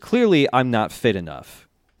because clearly I'm not fit enough.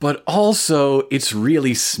 But also, it's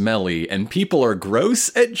really smelly, and people are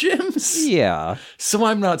gross at gyms? Yeah. So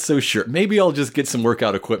I'm not so sure. Maybe I'll just get some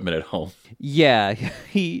workout equipment at home. Yeah,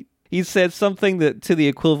 he said something to the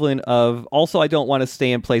equivalent of, also, I don't want to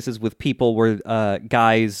stay in places with people where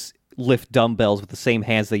guys lift dumbbells with the same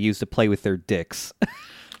hands they use to play with their dicks.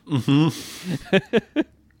 That's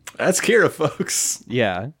Kira, folks.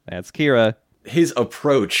 Yeah, that's Kira. His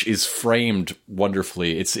approach is framed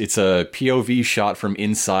wonderfully. It's a POV shot from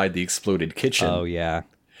inside the exploded kitchen. Oh, yeah.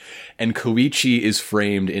 And Koichi is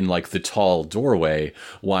framed in like the tall doorway,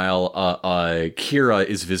 while Kira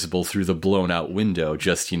is visible through the blown out window,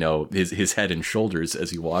 just, his head and shoulders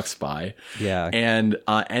as he walks by. Yeah. And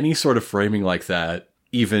any sort of framing like that,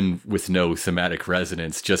 even with no thematic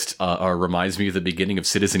resonance, just reminds me of the beginning of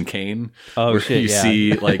Citizen Kane. Oh, where shit, you yeah.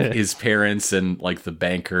 see like his parents and like the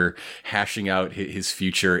banker hashing out his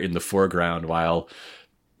future in the foreground while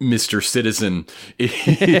Mr. Citizen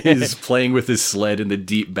is playing with his sled in the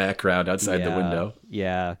deep background outside the window.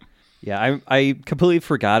 Yeah. I completely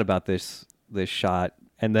forgot about this shot,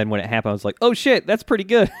 and then when it happened, I was like, "Oh shit, that's pretty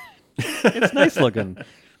good." It's nice looking.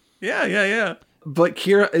 Yeah. But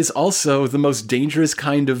Kira is also the most dangerous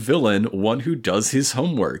kind of villain, one who does his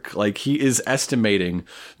homework. Like, he is estimating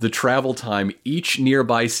the travel time each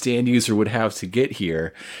nearby stand user would have to get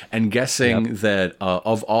here, and guessing that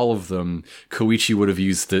of all of them, Koichi would have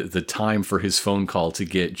used the time for his phone call to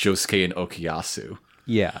get Josuke and Okuyasu.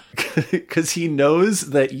 Yeah. Because he knows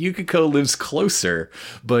that Yukiko lives closer,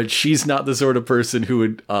 but she's not the sort of person who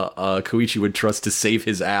would Koichi would trust to save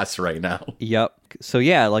his ass right now. Yep. So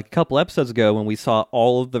yeah, like a couple episodes ago when we saw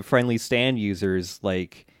all of the friendly stand users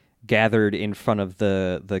like gathered in front of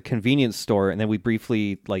the convenience store, and then we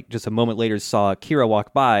briefly, like just a moment later, saw Kira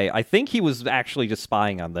walk by, I think he was actually just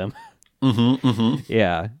spying on them.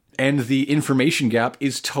 Yeah. And the information gap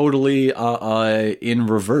is totally in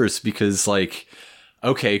reverse, because like,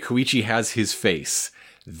 okay, Koichi has his face.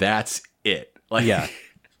 That's it. Like, yeah.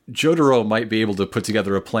 Jotaro might be able to put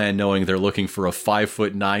together a plan knowing they're looking for a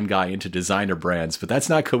 5'9" guy into designer brands, but that's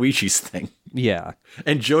not Koichi's thing. Yeah.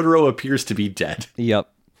 And Jotaro appears to be dead.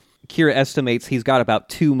 Yep. Kira estimates he's got about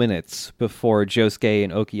 2 minutes before Josuke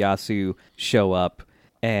and Okuyasu show up,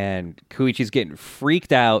 and Koichi's getting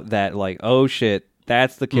freaked out that, like, oh shit,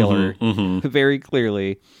 that's the killer. Very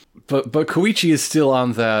clearly. But Koichi is still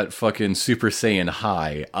on that fucking Super Saiyan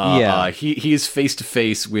high. He is face to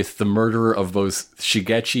face with the murderer of both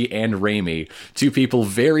Shigechi and Reimi, two people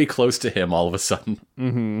very close to him all of a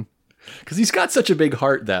sudden. Because he's got such a big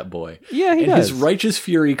heart, that boy. Yeah, he and does. His righteous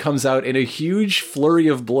fury comes out in a huge flurry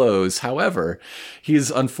of blows. However, he is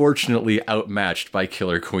unfortunately outmatched by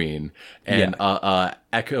Killer Queen. And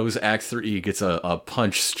Echo's Act 3 gets a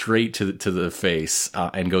punch straight to the face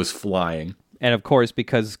and goes flying. And of course,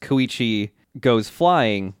 because Koichi goes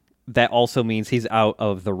flying, that also means he's out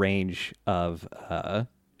of the range of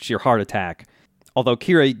sheer heart attack. Although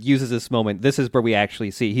Kira uses this moment, this is where we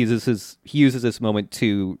actually see he uses this moment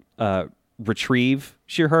to retrieve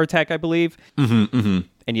sheer heart attack, I believe. And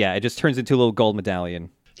yeah, it just turns into a little gold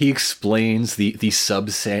medallion. He explains the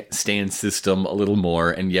sub-stand system a little more,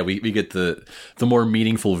 and yeah, we get the more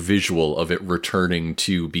meaningful visual of it returning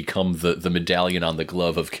to become the medallion on the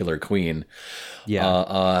glove of Killer Queen.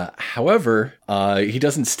 Yeah. However, he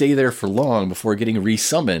doesn't stay there for long before getting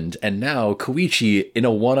resummoned, and now Koichi, in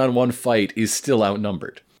a one-on-one fight, is still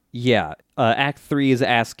outnumbered. Yeah. Act 3 is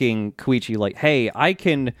asking Koichi, like, hey, I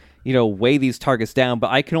can, weigh these targets down,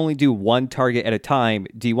 but I can only do one target at a time.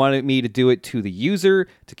 Do you want me to do it to the user,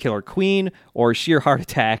 to Killer Queen, or sheer heart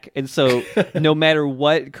attack? And so no matter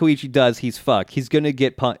what Koichi does, he's fucked. He's going to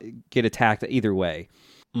get attacked either way.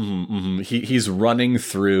 He's running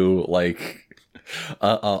through, like,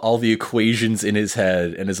 all the equations in his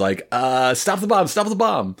head and is like, stop the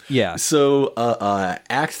bomb. Yeah. So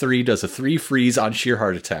Act 3 does a 3 freeze on sheer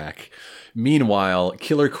heart attack. Meanwhile,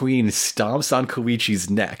 Killer Queen stomps on Koichi's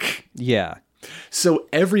neck. Yeah. So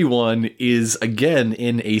everyone is again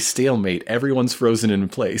in a stalemate. Everyone's frozen in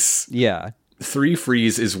place. Yeah. 3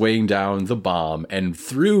 freeze is weighing down the bomb, and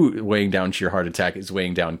through weighing down sheer heart attack is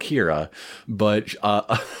weighing down Kira. But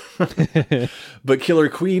but Killer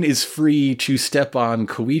Queen is free to step on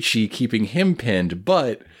Koichi, keeping him pinned,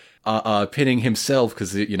 but pinning himself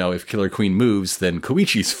because, if Killer Queen moves, then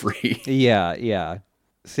Koichi's free. Yeah.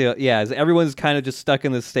 So yeah, as everyone's kind of just stuck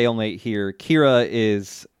in this stalemate here, Kira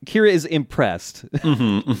is impressed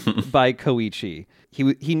by Koichi.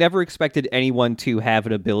 He never expected anyone to have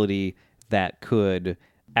an ability that could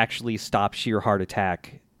actually stop sheer heart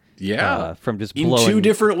attack. Yeah, from just blowing in 2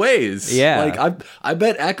 different ways. Yeah, like I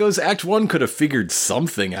bet Echo's Act 1 could have figured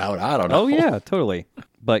something out. I don't know. Oh yeah, totally.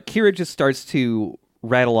 But Kira just starts to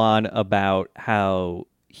rattle on about how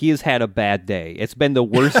he has had a bad day. It's been the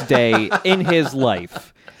worst day in his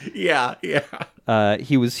life. Yeah.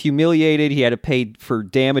 He was humiliated. He had to pay for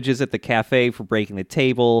damages at the cafe for breaking the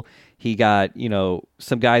table. He got,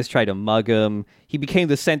 some guys tried to mug him. He became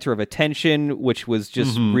the center of attention, which was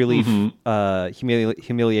just really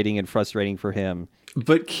humiliating and frustrating for him.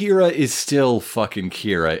 But Kira is still fucking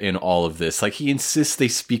Kira in all of this. Like, he insists they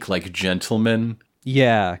speak like gentlemen.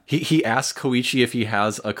 Yeah. He asks Koichi if he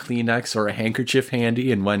has a Kleenex or a handkerchief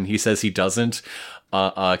handy, and when he says he doesn't,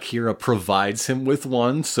 Kira provides him with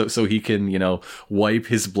one so he can, wipe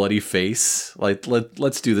his bloody face. Like,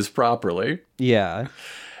 let's do this properly. Yeah.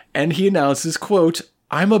 And he announces, quote,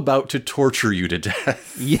 "I'm about to torture you to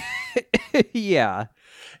death." Yeah. Yeah.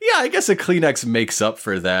 Yeah, I guess a Kleenex makes up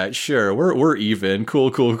for that. Sure, we're even.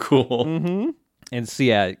 Cool. And so,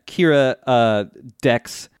 yeah, Kira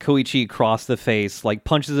decks Koichi across the face, like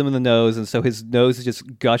punches him in the nose, and so his nose is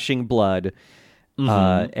just gushing blood.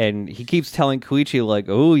 And he keeps telling Koichi, like,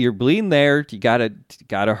 "Oh, you're bleeding there. You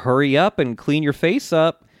gotta hurry up and clean your face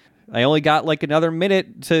up. I only got like another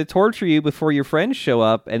minute to torture you before your friends show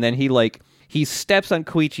up." And then he steps on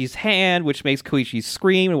Koichi's hand, which makes Koichi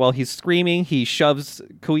scream. And while he's screaming, he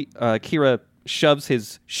Kira shoves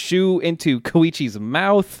his shoe into Koichi's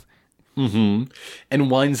mouth. And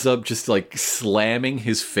winds up just like slamming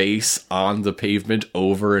his face on the pavement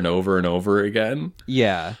over and over and over again.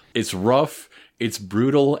 Yeah. It's rough. It's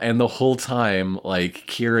brutal. And the whole time, like,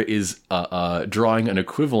 Kira is drawing an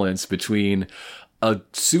equivalence between a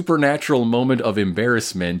supernatural moment of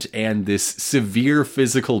embarrassment and this severe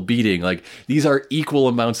physical beating. Like, these are equal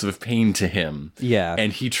amounts of pain to him. Yeah.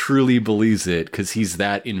 And he truly believes it because he's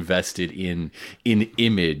that invested in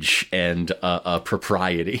image and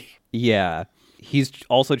propriety. Yeah. He's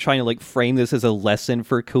also trying to like frame this as a lesson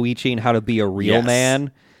for Koichi and how to be a real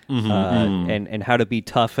man. And how to be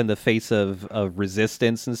tough in the face of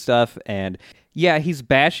resistance and stuff. And yeah, he's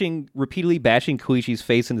repeatedly bashing Koichi's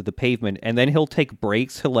face into the pavement, and then he'll take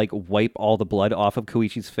breaks to like wipe all the blood off of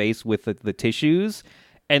Koichi's face with the tissues,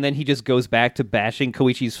 and then he just goes back to bashing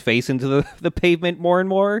Koichi's face into the pavement more and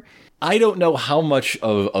more. I don't know how much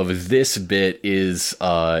of this bit is,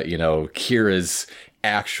 Kira's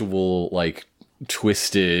actual, like,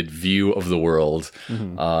 twisted view of the world.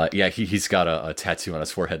 He's got a tattoo on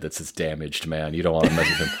his forehead that says "damaged man." You don't want to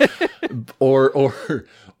mess with him.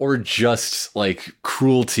 or just like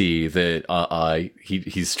cruelty that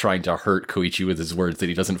he's trying to hurt Koichi with his words that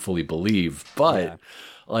he doesn't fully believe. But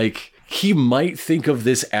like, he might think of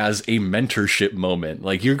this as a mentorship moment.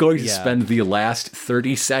 Like, you're going to spend the last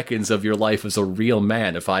 30 seconds of your life as a real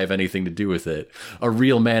man if I have anything to do with it. A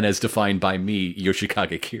real man as defined by me,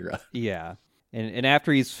 Yoshikage Kira. Yeah. And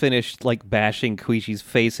after he's finished, like, bashing Koichi's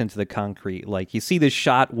face into the concrete, like, you see this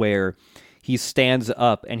shot where he stands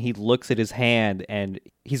up and he looks at his hand, and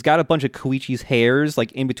he's got a bunch of Koichi's hairs,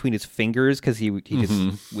 like, in between his fingers because he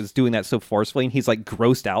just was doing that so forcefully, and he's, like,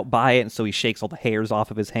 grossed out by it, and so he shakes all the hairs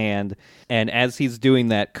off of his hand. And as he's doing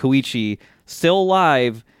that, Koichi, still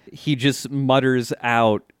alive, he just mutters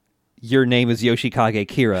out, "Your name is Yoshikage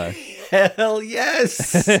Kira." Hell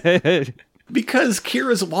yes! Because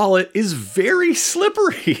Kira's wallet is very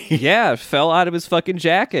slippery. Yeah, fell out of his fucking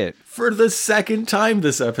jacket. For the second time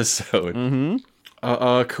this episode.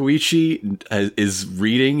 Koichi is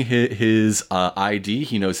reading his ID.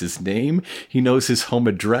 He knows his name. He knows his home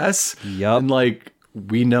address. Yep. And, like,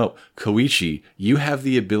 we know, Koichi, you have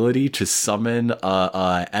the ability to summon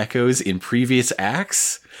echoes in previous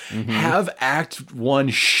acts. Have Act 1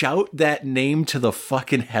 shout that name to the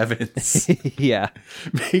fucking heavens. Yeah.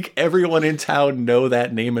 Make everyone in town know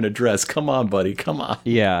that name and address. Come on, buddy. Come on.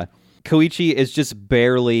 Yeah. Koichi is just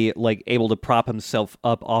barely, like, able to prop himself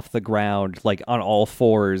up off the ground, like, on all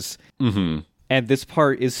fours. And this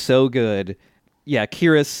part is so good. Yeah,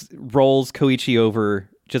 Kira rolls Koichi over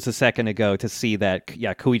just a second ago to see that,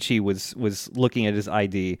 Koichi was looking at his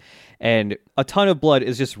ID. And a ton of blood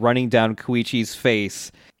is just running down Koichi's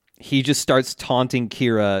face. He just starts taunting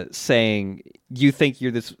Kira, saying, "You think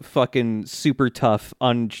you're this fucking super tough,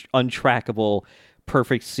 untrackable,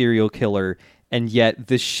 perfect serial killer, and yet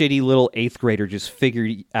this shitty little 8th grader just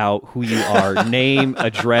figured out who you are. Name,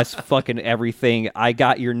 address, fucking everything. I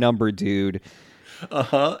got your number, dude."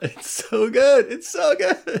 It's so good. It's so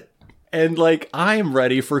good. And, like, I'm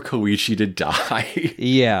ready for Koichi to die.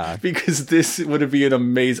 Yeah. Because this would be an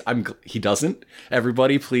amazing... He doesn't.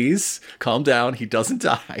 Everybody, please, calm down. He doesn't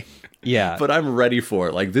die. Yeah. But I'm ready for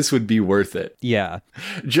it. Like, this would be worth it. Yeah.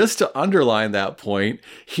 Just to underline that point,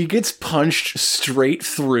 he gets punched straight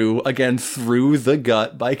through the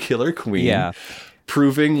gut by Killer Queen. Yeah.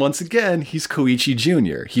 Proving, once again, he's Koichi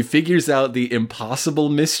Jr. He figures out the impossible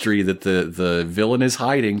mystery that the villain is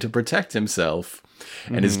hiding to protect himself,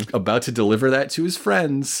 and is about to deliver that to his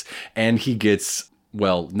friends, and he gets,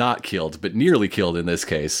 well, not killed, but nearly killed in this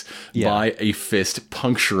case, by a fist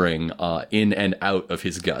puncturing in and out of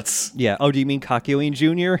his guts. Yeah. Oh, do you mean Kakyoin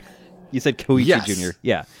Jr.? You said Koichi Jr.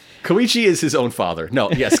 Yeah. Koichi is his own father. No,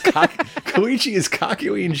 yes, Koichi is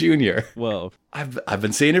Kakyoin Jr. Whoa. I've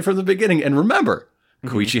been saying it from the beginning, and remember,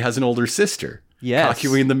 Koichi has an older sister. Yes.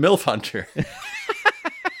 Kakyoin the MILF Hunter.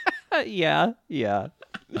 Yeah.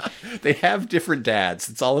 They have different dads.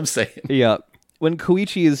 That's all I'm saying. Yeah. When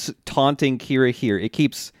Koichi is taunting Kira here, it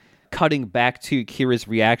keeps cutting back to Kira's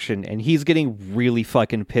reaction, and he's getting really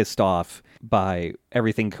fucking pissed off by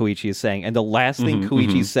everything Koichi is saying. And the last thing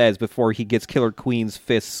Koichi says before he gets Killer Queen's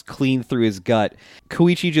fists clean through his gut,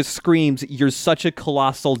 Koichi just screams, "You're such a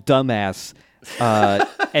colossal dumbass.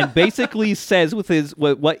 and basically says with his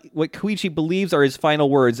what Koichi believes are his final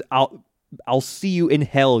words, I'll see you in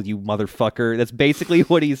hell, you motherfucker. That's basically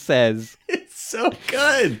what he says. It's so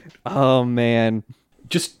good. Oh man.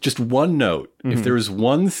 Just one note. If there was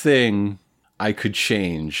one thing I could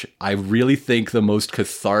change, I really think the most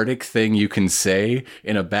cathartic thing you can say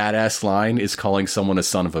in a badass line is calling someone a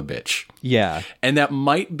son of a bitch. Yeah. And that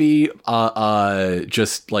might be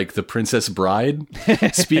just like the Princess Bride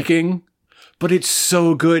speaking, but it's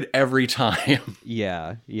so good every time.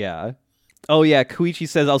 Yeah. Oh yeah, Koichi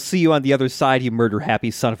says, I'll see you on the other side, you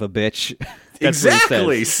murder-happy son of a bitch. That's exactly,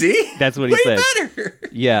 what he says. See? That's what he says. Way better.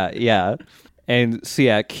 Yeah. And so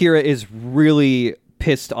yeah, Kira is really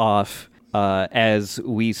pissed off as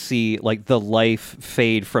we see like the life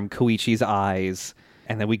fade from Koichi's eyes.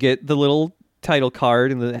 And then we get the little title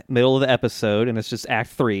card in the middle of the episode, and it's just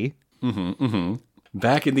Act 3.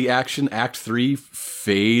 Back in the action, Act 3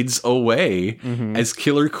 fades away as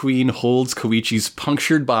Killer Queen holds Koichi's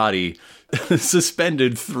punctured body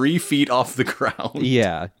suspended 3 feet off the ground.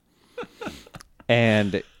 Yeah.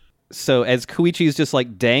 And so as Koichi's just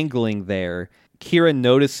like dangling there, Kira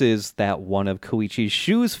notices that one of Koichi's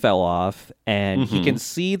shoes fell off, and he can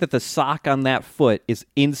see that the sock on that foot is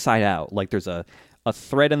inside out. Like there's a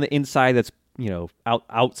thread on the inside that's,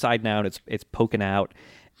 outside now, and it's poking out.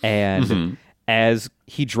 And as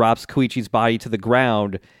he drops Koichi's body to the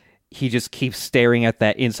ground, he just keeps staring at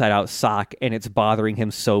that inside-out sock, and it's bothering him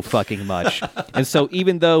so fucking much. And so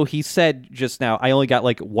even though he said just now, I only got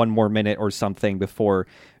like 1 more minute or something before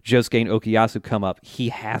Josuke and Okuyasu come up, he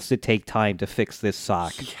has to take time to fix this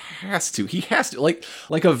sock. He has to.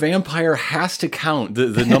 Like a vampire has to count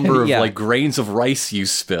the number of like grains of rice you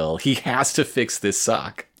spill. He has to fix this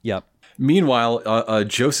sock. Yep. Meanwhile,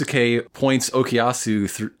 Josuke points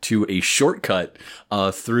Okuyasu to a shortcut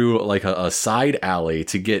through like a side alley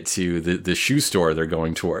to get to the shoe store they're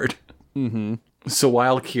going toward. So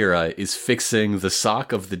while Kira is fixing the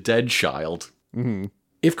sock of the dead child,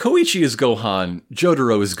 if Koichi is Gohan,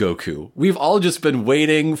 Jotaro is Goku. We've all just been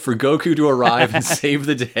waiting for Goku to arrive and save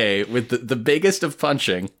the day with the biggest of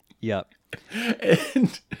punching. Yep.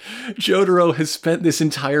 And Jotaro has spent this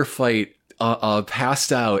entire fight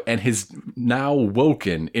passed out and has now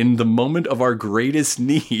woken in the moment of our greatest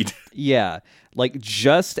need. Yeah, like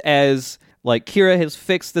just as like Kira has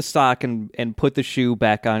fixed the sock and put the shoe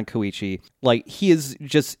back on Koichi, like he is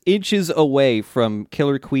just inches away from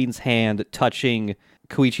Killer Queen's hand touching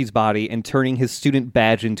Koichi's body and turning his student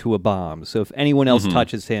badge into a bomb. So if anyone else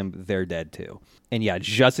touches him, they're dead too. And yeah,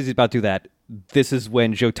 just as he's about to do that, this is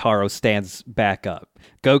when Jotaro stands back up.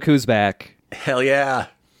 Goku's back. Hell yeah.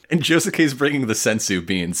 And Josuke's bringing the sensu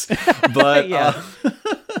beans. But,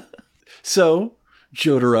 so,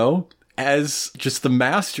 Jotaro, as just the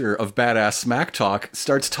master of badass smack talk,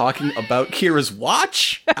 starts talking about Kira's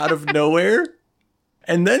watch out of nowhere,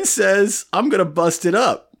 and then says, I'm gonna bust it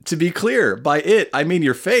up. To be clear, by it, I mean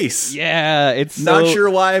your face. Yeah, it's Not sure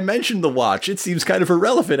why I mentioned the watch. It seems kind of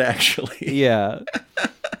irrelevant, actually. Yeah.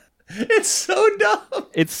 It's so dumb.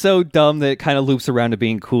 It's so dumb that it kind of loops around to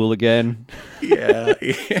being cool again. Yeah.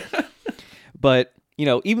 But,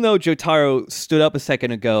 even though Jotaro stood up a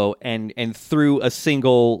second ago and threw a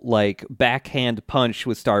single, like, backhand punch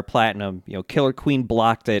with Star Platinum, Killer Queen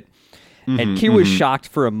blocked it. And Kira was shocked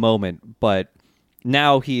for a moment, but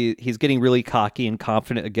now he's getting really cocky and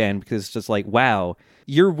confident again because it's just like, wow,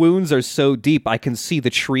 your wounds are so deep, I can see the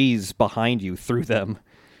trees behind you through them.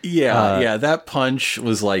 Yeah, that punch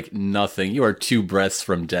was like nothing. You are 2 breaths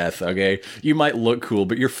from death, okay? You might look cool,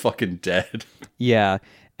 but you're fucking dead. Yeah,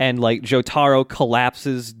 and like Jotaro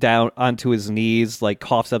collapses down onto his knees, like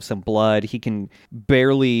coughs up some blood. He can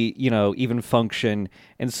barely, even function.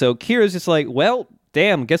 And so Kira's just like, well,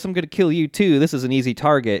 damn, guess I'm gonna kill you too. This is an easy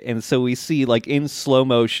target. And so we see like in slow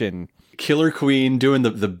motion Killer Queen doing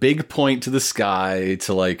the big point to the sky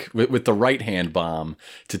to like with the right hand bomb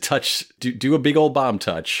to touch, do a big old bomb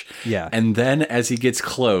touch. Yeah. And then as he gets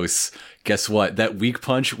close, guess what? That weak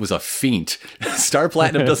punch was a feint. Star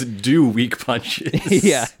Platinum doesn't do weak punches.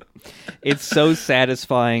 Yeah. It's so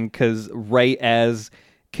satisfying because right as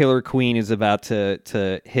Killer Queen is about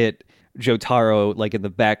to hit Jotaro like in the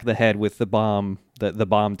back of the head with the bomb, the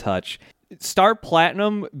bomb touch, Star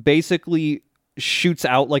Platinum basically shoots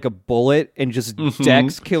out like a bullet and just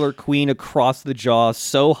decks Killer Queen across the jaw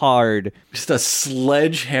so hard. Just a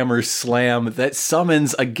sledgehammer slam that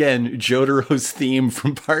summons, again, Jotaro's theme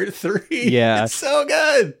from part 3. Yeah. It's so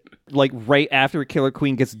good. Like right after Killer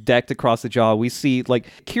Queen gets decked across the jaw, we see like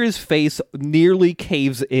Kira's face nearly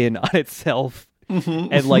caves in on itself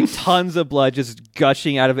and like tons of blood just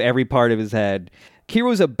gushing out of every part of his head.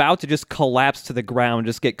 Kiro's about to just collapse to the ground,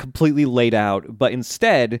 just get completely laid out, but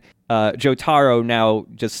instead, Jotaro, now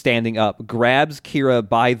just standing up, grabs Kira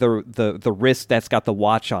by the wrist that's got the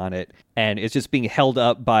watch on it, and it's just being held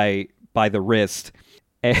up by the wrist.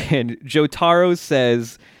 And Jotaro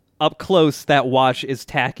says, up close, that watch is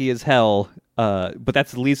tacky as hell, but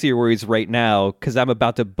that's the least of your worries right now, because I'm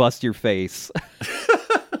about to bust your face.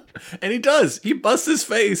 And he does. He busts his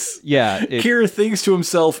face. Yeah. Kira thinks to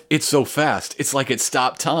himself, it's so fast. It's like it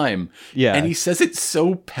stopped time. Yeah. And he says it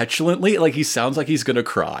so petulantly, like he sounds like he's going to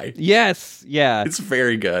cry. Yes. Yeah. It's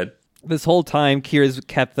very good. This whole time, Kira's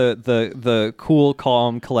kept the cool,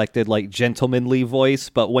 calm, collected, like, gentlemanly voice,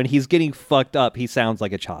 but when he's getting fucked up, he sounds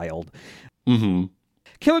like a child. Mm-hmm.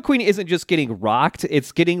 Killer Queen isn't just getting rocked,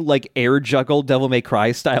 it's getting, like, air juggled Devil May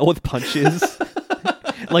Cry style with punches.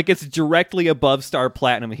 Like, it's directly above Star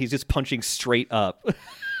Platinum, and he's just punching straight up.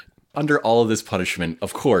 Under all of this punishment,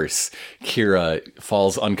 of course, Kira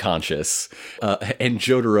falls unconscious. And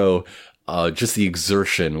Jotaro, just the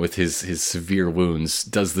exertion with his severe wounds,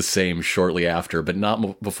 does the same shortly after, but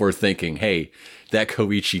not before thinking, hey, that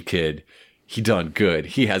Koichi kid, he done good.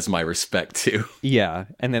 He has my respect, too. Yeah,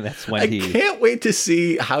 and then that's when I can't wait to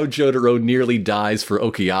see how Jotaro nearly dies for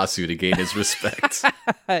Okuyasu to gain his respect.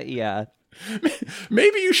 Yeah.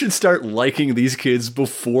 Maybe you should start liking these kids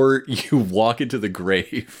before you walk into the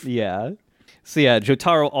grave. Yeah. So yeah,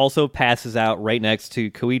 Jotaro also passes out right next to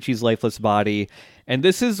Koichi's lifeless body. And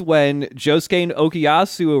this is when Josuke and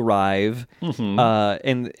Okuyasu arrive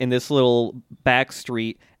in this little back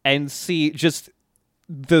street and see just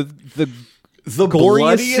the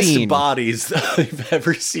bloodiest scene. Bodies that they've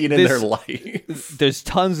ever seen in their life. There's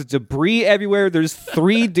tons of debris everywhere. There's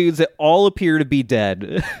 3 dudes that all appear to be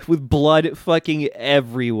dead with blood fucking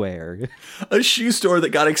everywhere. A shoe store that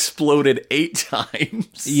got exploded 8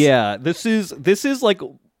 times. Yeah, this is like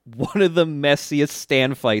one of the messiest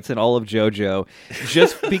stand fights in all of JoJo,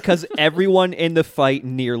 just because everyone in the fight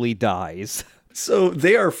nearly dies. So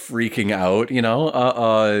they are freaking out, you know,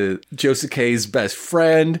 Josuke's best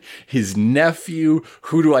friend, his nephew.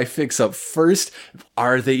 Who do I fix up first?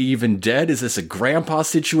 Are they even dead? Is this a grandpa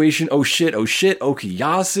situation? Oh shit,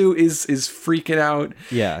 Okuyasu is freaking out.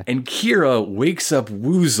 Yeah. And Kira wakes up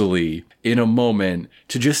woozily in a moment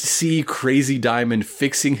to just see Crazy Diamond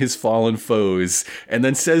fixing his fallen foes, and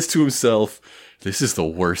then says to himself, this is the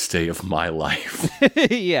worst day of my life.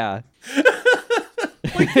 Yeah.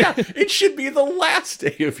 Like, yeah, it should be the last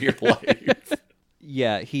day of your life.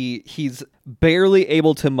 Yeah, he's barely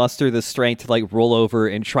able to muster the strength to, like, roll over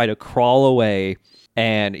and try to crawl away,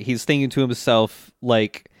 and he's thinking to himself,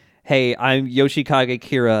 like, hey, I'm Yoshikage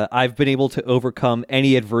Kira. I've been able to overcome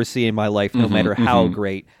any adversity in my life, no matter how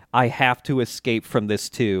great. I have to escape from this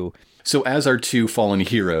too. So as our 2 fallen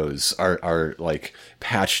heroes are like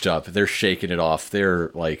patched up, they're shaking it off. They're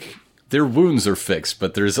like, their wounds are fixed,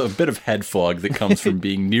 but there's a bit of head fog that comes from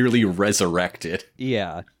being nearly resurrected.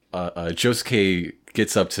 Yeah. Josuke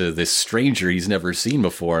gets up to this stranger he's never seen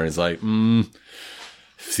before and is like,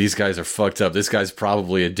 if these guys are fucked up, this guy's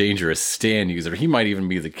probably a dangerous stand user. He might even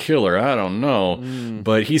be the killer. I don't know.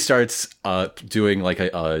 But he starts doing like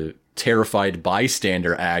a terrified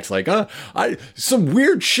bystander act, like, some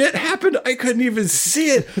weird shit happened. I couldn't even see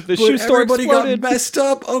it. The shoe store everybody exploded. got messed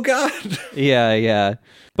up. Oh god. Yeah.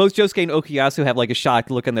 Both Josuke and Okuyasu have, like, a shocked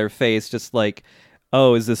look on their face, just like,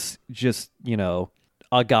 oh, is this just, you know,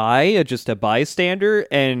 a guy, just a bystander?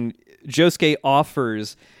 And Josuke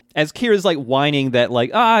offers, as Kira's, like, whining that,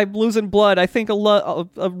 like, I'm losing blood, I think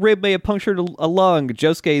a rib may have punctured a lung.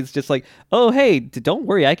 Josuke's just like, oh, hey, don't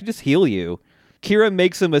worry, I can just heal you. Kira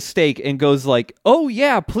makes a mistake and goes like, oh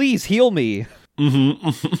yeah, please heal me.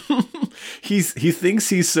 He thinks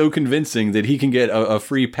he's so convincing that he can get a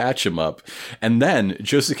free patch him up. And then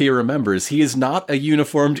Josuke remembers he is not a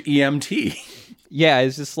uniformed EMT. Yeah,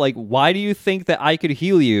 it's just like, why do you think that I could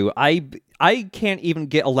heal you? I can't even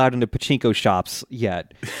get allowed into pachinko shops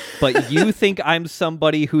yet. But you think I'm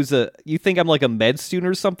somebody you think I'm like a med student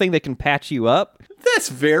or something that can patch you up? That's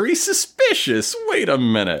very suspicious. Wait a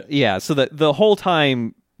minute. Yeah, so the whole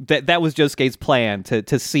time that was Josuke's plan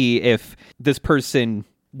to see if this person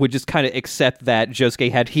would just kind of accept that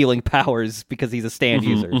Josuke had healing powers because he's a stand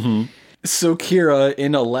user. So Kira,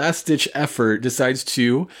 in a last-ditch effort, decides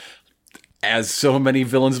to, as so many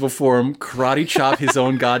villains before him, karate chop his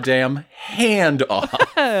own goddamn hand off.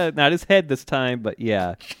 Not his head this time, but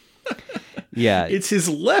yeah. Yeah. It's his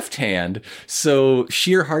left hand, so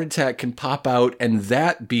sheer heart attack can pop out and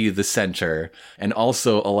that be the center, and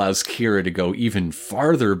also allows Kira to go even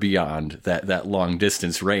farther beyond that long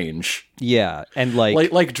distance range. Yeah, and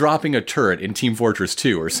like dropping a turret in Team Fortress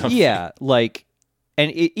 2 or something. Yeah, like,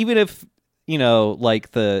 and even if,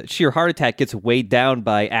 like the sheer heart attack gets weighed down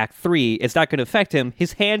by Act 3, it's not going to affect him.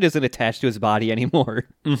 His hand isn't attached to his body anymore.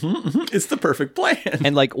 It's the perfect plan.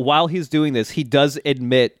 And like while he's doing this, he does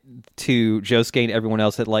admit to Josuke and everyone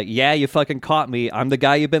else that like, yeah, you fucking caught me. I'm the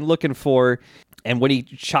guy you've been looking for. And when he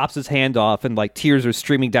chops his hand off and like tears are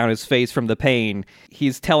streaming down his face from the pain,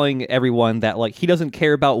 he's telling everyone that like he doesn't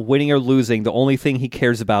care about winning or losing. The only thing he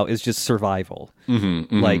cares about is just survival.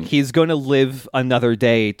 Like he's going to live another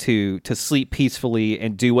day to sleep peacefully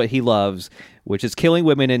and do what he loves, which is killing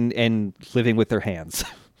women and living with their hands.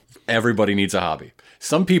 Everybody needs a hobby.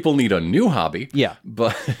 Some people need a new hobby. Yeah.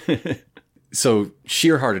 But so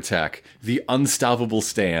sheer heart attack, the unstoppable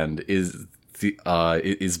stand is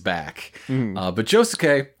back. But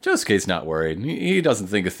Josuke's not worried. He doesn't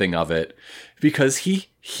think a thing of it because he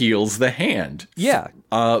heals the hand. Yeah.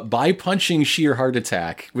 By punching sheer heart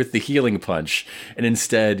attack with the healing punch, and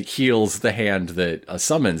instead heals the hand that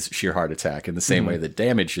summons sheer heart attack in the same way that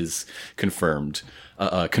damage is conferred.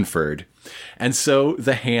 And so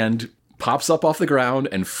the hand pops up off the ground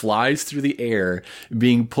and flies through the air,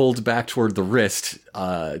 being pulled back toward the wrist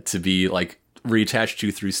to be like reattached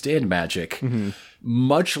to through stand magic,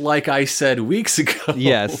 much like I said weeks ago.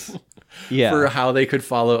 Yes. Yeah. For how they could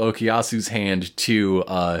follow Okuyasu's hand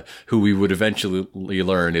to who we would eventually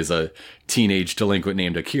learn is a teenage delinquent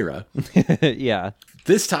named Akira. Yeah.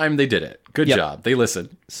 This time they did it. Good job. They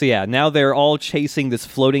listened. So yeah, now they're all chasing this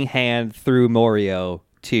floating hand through Morio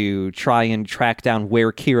to try and track down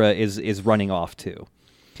where Kira is running off to.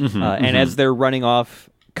 And as they're running off,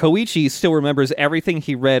 Koichi still remembers everything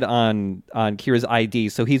he read on Kira's ID,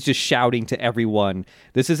 so he's just shouting to everyone,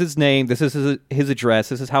 this is his name, this is his address,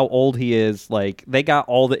 this is how old he is. Like, they got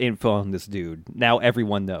all the info on this dude. Now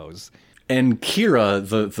everyone knows. And Kira,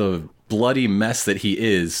 the bloody mess that he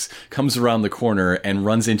is, comes around the corner and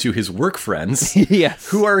runs into his work friends, yes,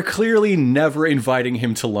 who are clearly never inviting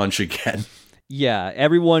him to lunch again. Yeah,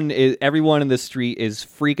 everyone in the street is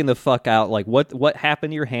freaking the fuck out. Like, what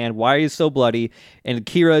happened to your hand? Why are you so bloody? And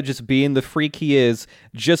Kira, just being the freak he is,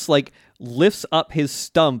 just like lifts up his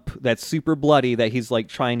stump that's super bloody that he's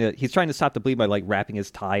trying to stop the bleed by like wrapping his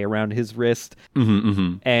tie around his wrist.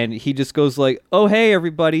 And he just goes like, "Oh hey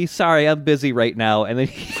everybody, sorry I'm busy right now," and then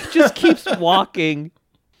he just keeps walking.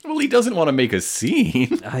 Well, he doesn't want to make a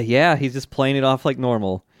scene. Yeah, he's just playing it off like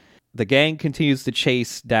normal. The gang continues to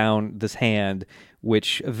chase down this hand,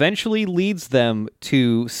 which eventually leads them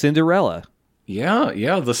to Cinderella.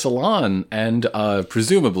 Yeah, the salon. And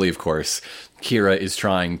presumably, of course, Kira is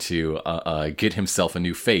trying to get himself a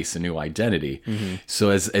new face, a new identity. So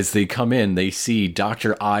as they come in, they see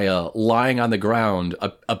Dr. Aya lying on the ground,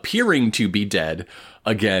 appearing to be dead.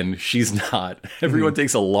 Again, she's not. Everyone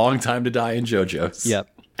takes a long time to die in JoJo's. Yep.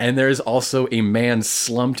 And there's also a man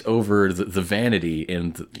slumped over the vanity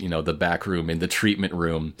in the back room, in the treatment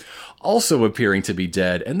room, also appearing to be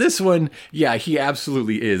dead. And this one, yeah, he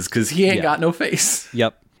absolutely is, because he ain't got no face.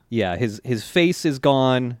 Yep. Yeah, his face is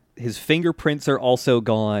gone. His fingerprints are also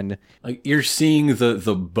gone. Like, you're seeing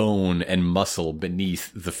the bone and muscle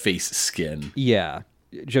beneath the face skin. Yeah.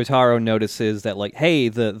 Jotaro notices that, like, hey,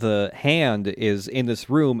 the hand is in this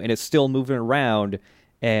room and it's still moving around,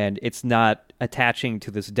 and it's not attaching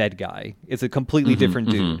to this dead guy. It's a completely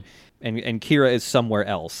different dude. And Kira is somewhere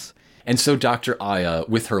else. And so Dr. Aya,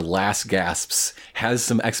 with her last gasps, has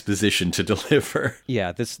some exposition to deliver.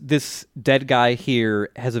 Yeah, this dead guy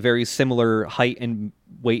here has a very similar height and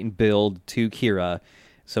weight and build to Kira.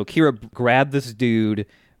 So Kira grabbed this dude,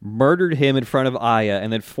 murdered him in front of Aya,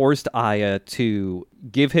 and then forced Aya to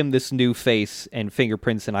give him this new face and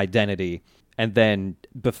fingerprints and identity. And then,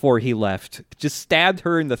 before he left, just stabbed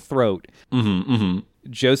her in the throat.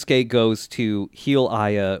 Josuke goes to heal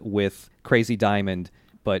Aya with Crazy Diamond,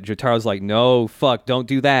 but Jotaro's like, no, fuck, don't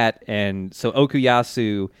do that. And so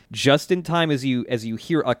Okuyasu, just in time as you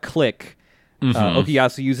hear a click,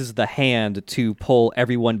 Okuyasu uses the hand to pull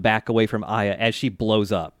everyone back away from Aya as she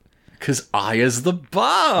blows up. Because Aya's the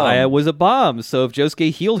bomb! Aya was a bomb, so if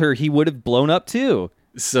Josuke healed her, he would have blown up too.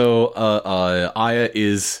 So Aya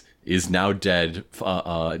is now dead,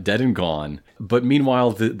 dead and gone. But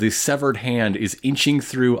meanwhile, the severed hand is inching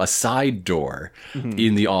through a side door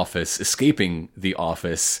in the office, escaping the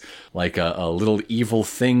office like a little evil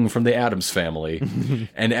thing from the Addams Family.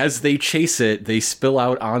 And as they chase it, they spill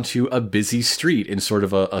out onto a busy street in sort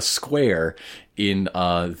of a square in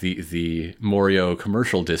the Morio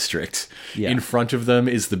commercial district. Yeah. In front of them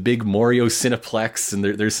is the big Morio Cineplex, and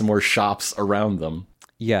there's some more shops around them.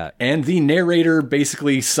 Yeah. And the narrator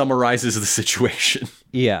basically summarizes the situation.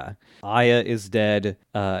 Yeah. Aya is dead,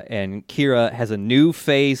 and Kira has a new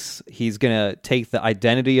face. He's going to take the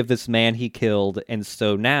identity of this man he killed, and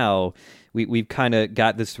so now we've kind of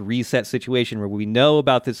got this reset situation where we know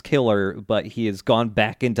about this killer, but he has gone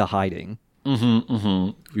back into hiding.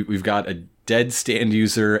 We've got a dead stand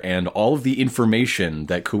user, and all of the information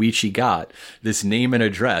that Koichi got, this name and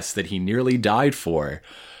address that he nearly died for,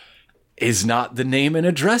 is not the name and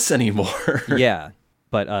address anymore. Yeah.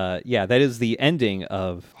 But that is the ending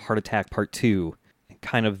of Heart Attack Part 2.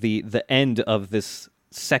 Kind of the end of this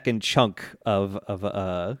second chunk of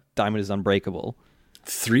Diamond is Unbreakable.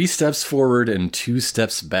 3 steps forward and 2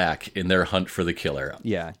 steps back in their hunt for the killer.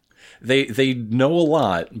 Yeah. They know a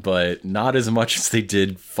lot, but not as much as they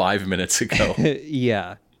did 5 minutes ago.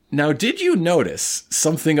 Yeah. Now, did you notice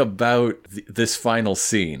something about this final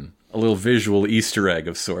scene? A little visual Easter egg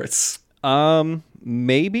of sorts.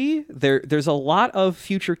 Maybe. There's a lot of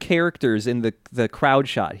future characters in the crowd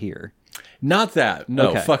shot here. Not that. No,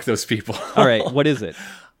 okay. Fuck those people. All right, what is it?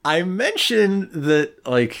 I mentioned that,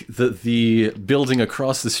 like, the building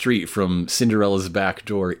across the street from Cinderella's back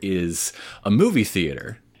door is a movie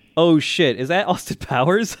theater. Oh, shit. Is that Austin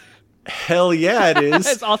Powers? Hell yeah, it is.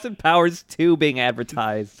 It's Austin Powers 2 being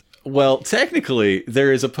advertised. Well, technically,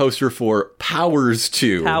 there is a poster for Powers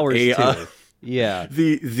 2. Powers 2. Yeah.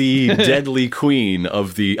 The deadly queen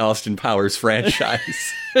of the Austin Powers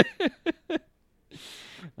franchise.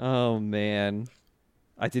 Oh, man.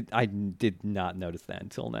 I did not notice that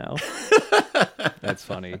until now. That's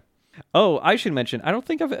funny. Oh, I should mention, I don't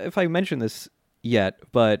think if I mentioned this yet,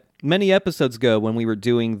 but many episodes ago when we were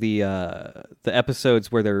doing the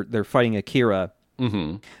episodes where they're fighting Akira,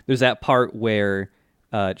 there's that part where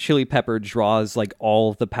Chili Pepper draws like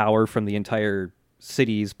all of the power from the entire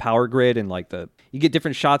city's power grid, and like you get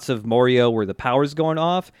different shots of Morio where the power's going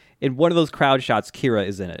off. In one of those crowd shots, Kira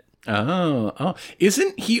is in it. Oh.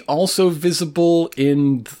 Isn't he also visible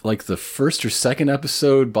in like the first or second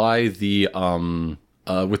episode by the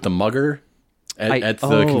with the mugger at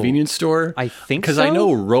the convenience store? I think because so. I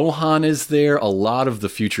know Rohan is there. A lot of the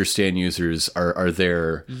future stand users are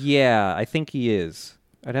there. Yeah, I think he is.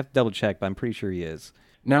 I'd have to double check, but I'm pretty sure he is.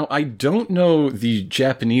 Now, I don't know the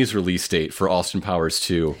Japanese release date for Austin Powers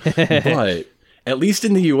 2, but at least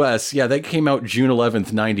in the US, yeah, that came out June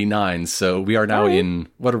 11th, 99. So we are now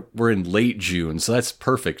we're in late June. So that's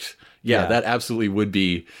perfect. Yeah, that absolutely would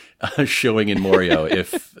be showing in Morio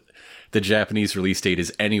if the Japanese release date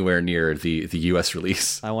is anywhere near the US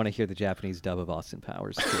release. I want to hear the Japanese dub of Austin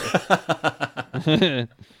Powers too.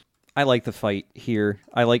 I like the fight here.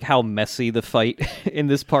 I like how messy the fight in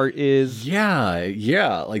this part is.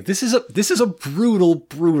 Yeah. Like this is a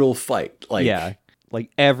brutal fight. Like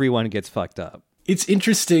everyone gets fucked up. It's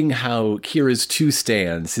interesting how Kira's 2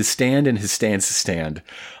 stands, his stand and his stance stand,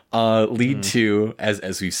 lead to,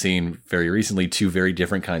 as we've seen very recently, 2 very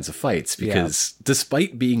different kinds of fights. Because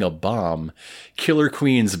despite being a bomb, Killer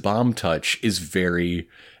Queen's bomb touch is very,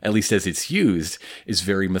 at least as it's used, is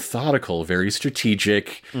very methodical, very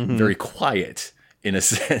strategic, very quiet in a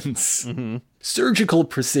sense. Surgical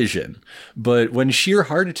precision. But when sheer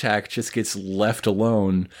heart attack just gets left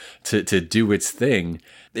alone to do its thing,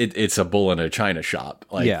 it's a bull in a china shop.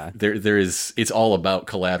 It's all about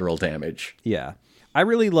collateral damage. Yeah. I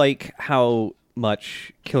really like how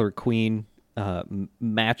much Killer Queen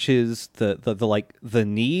matches the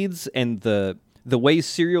needs and the way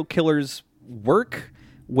serial killers work,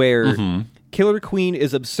 where Killer Queen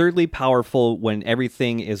is absurdly powerful when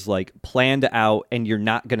everything is like planned out and you're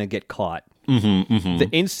not going to get caught. The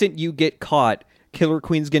instant you get caught, Killer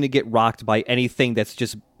Queen's going to get rocked by anything that's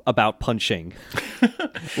just about punching.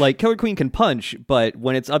 Like, Killer Queen can punch, but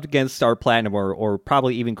when it's up against Star Platinum or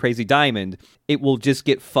probably even Crazy Diamond, it will just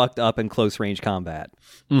get fucked up in close range combat.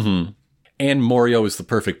 And Morio is the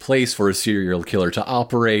perfect place for a serial killer to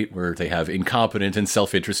operate, where they have incompetent and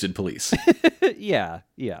self-interested police. Yeah.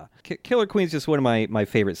 Killer Queen's just one of my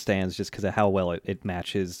favorite stands, just because of how well it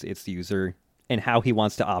matches its user and how he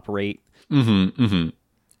wants to operate. And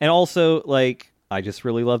also, like, I just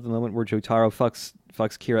really love the moment where Jotaro fucks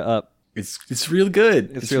Kira up. It's real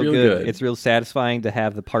good. It's real good. It's real satisfying to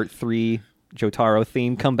have the Part 3 Jotaro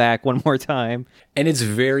theme come back one more time. And it's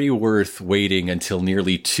very worth waiting until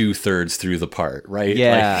nearly 2/3 through the part, right?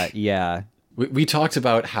 Yeah. We talked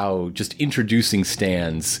about how just introducing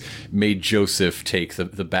stands made Joseph take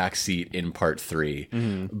the back seat in Part 3.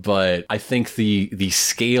 But I think the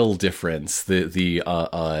scale difference,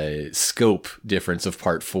 the scope difference of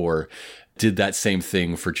Part 4 did that same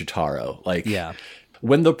thing for Jotaro.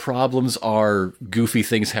 When the problems are goofy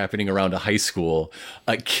things happening around a high school,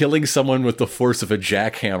 killing someone with the force of a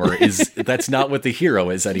jackhammer that's not what the hero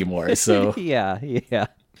is anymore. So yeah.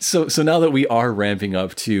 So now that we are ramping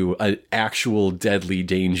up to an actual deadly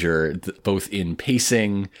danger, both in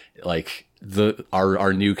pacing, like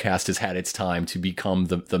our new cast has had its time to become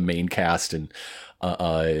the main cast and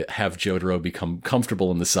have Jotaro become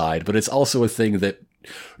comfortable in the side, but it's also a thing that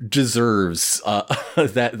deserves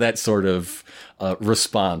that sort of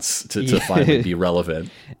response to finally be relevant.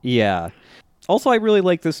 Yeah. Also, I really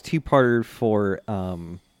like this two-parter for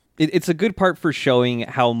it's a good part for showing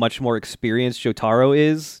how much more experienced Jotaro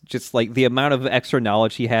is. Just like the amount of extra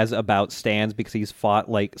knowledge he has about stands because he's fought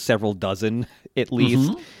like several dozen at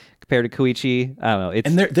least. Compared to Koichi, I don't know.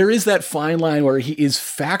 And there is that fine line where he is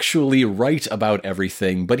factually right about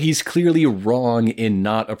everything, but he's clearly wrong in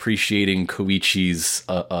not appreciating Koichi's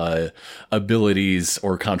abilities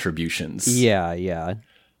or contributions. Yeah.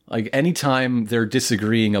 Like, anytime they're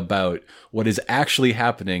disagreeing about what is actually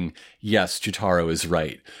happening, yes, Jotaro is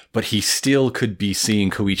right, but he still could be seeing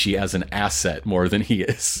Koichi as an asset more than he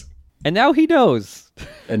is. And now he knows.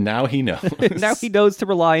 Now he knows to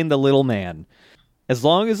rely on the little man. As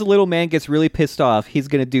long as the little man gets really pissed off, he's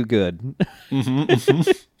going to do good.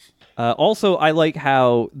 Also, I like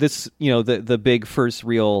how this, the big first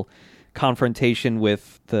real confrontation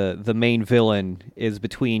with the main villain is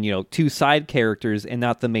between, two side characters and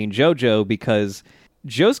not the main JoJo, because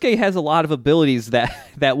Josuke has a lot of abilities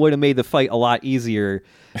that would have made the fight a lot easier.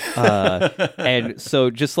 And so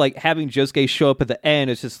just like having Josuke show up at the end,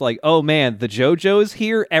 it's just like, oh man, the JoJo is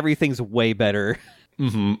here. Everything's way better.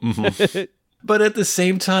 But at the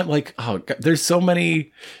same time, like, oh God, there's so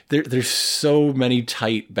many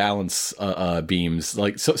tight balance beams,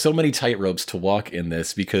 like so many tight ropes to walk in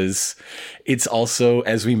this, because it's also,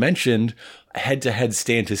 as we mentioned, head to head,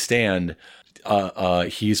 stand to stand.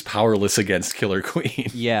 He's powerless against Killer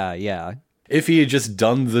Queen. Yeah. If he had just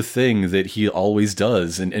done the thing that he always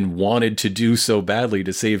does and wanted to do so badly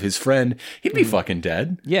to save his friend, he'd be fucking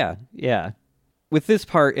dead. Yeah. With this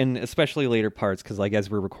part, and especially later parts, because like as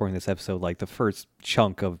we're recording this episode, like the first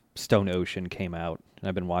chunk of Stone Ocean came out, and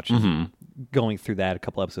I've been watching, going through that a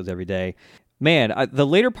couple episodes every day. Man, the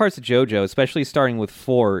later parts of JoJo, especially starting with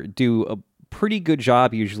 4, do a pretty good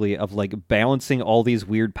job usually of like balancing all these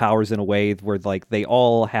weird powers in a way where like they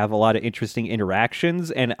all have a lot of interesting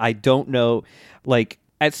interactions, and I don't know, like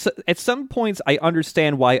at some points, I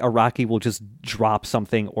understand why Araki will just drop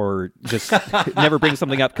something or just never bring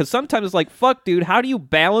something up. Because sometimes it's like, fuck, dude, how do you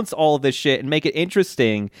balance all of this shit and make it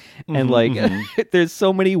interesting? And there's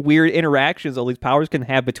so many weird interactions all these powers can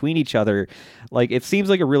have between each other. Like, it seems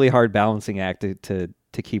like a really hard balancing act to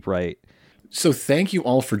keep right. So thank you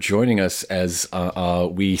all for joining us as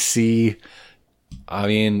we see... I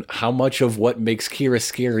mean, how much of what makes Kira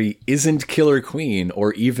scary isn't Killer Queen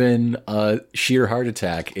or even sheer heart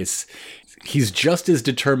attack. He's just as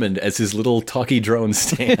determined as his little talkie drone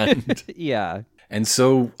stand. Yeah. And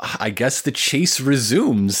so I guess the chase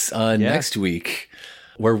resumes next week,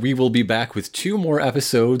 where we will be back with 2 more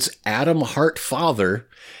episodes. Atom Heart Father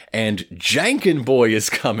and Janken Boy is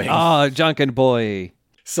coming. Janken Boy.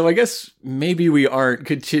 So I guess maybe we aren't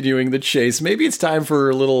continuing the chase. Maybe it's time for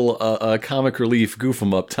a little comic relief goof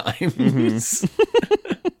 'em up times.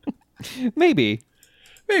 Maybe.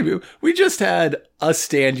 We just had a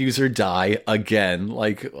stand user die again,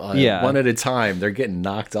 like one at a time. They're getting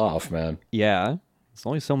knocked off, man. Yeah, there's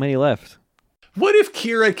only so many left. What if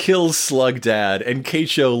Kira kills Slug Dad and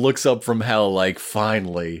Keicho looks up from hell like,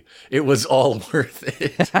 finally, it was all worth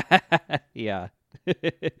it? Yeah.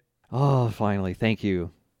 Oh, finally. Thank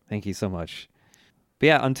you. Thank you so much. But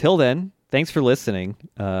yeah, until then, thanks for listening.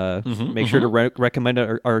 Make sure to recommend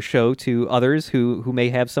our show to others who may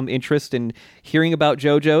have some interest in hearing about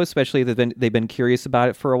JoJo, especially if they've been curious about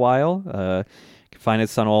it for a while. You can find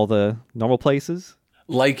us on all the normal places.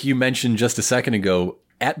 Like you mentioned just a second ago,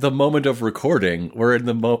 at the moment of recording,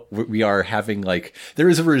 we are having there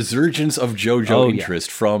is a resurgence of JoJo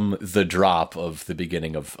interest from the drop of the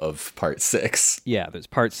beginning of part 6. Yeah, there's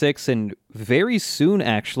part 6, and very soon,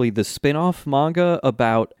 actually, the spin-off manga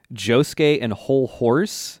about Josuke and Whole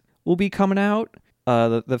Horse will be coming out.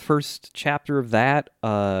 The first chapter of that.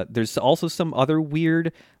 There's also some other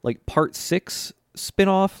weird, part 6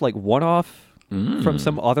 spin-off, one-off from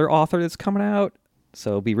some other author that's coming out.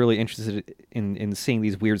 So be really interested in seeing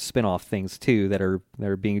these weird spin-off things too that are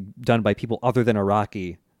being done by people other than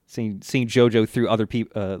Araki. Seeing JoJo through other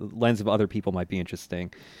lens of other people might be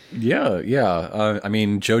interesting. Yeah. I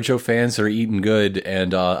mean, JoJo fans are eating good,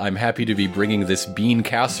 and I'm happy to be bringing this bean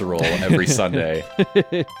casserole every Sunday.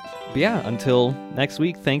 But yeah, until next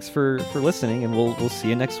week, thanks for listening, and we'll see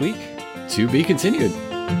you next week. To be continued.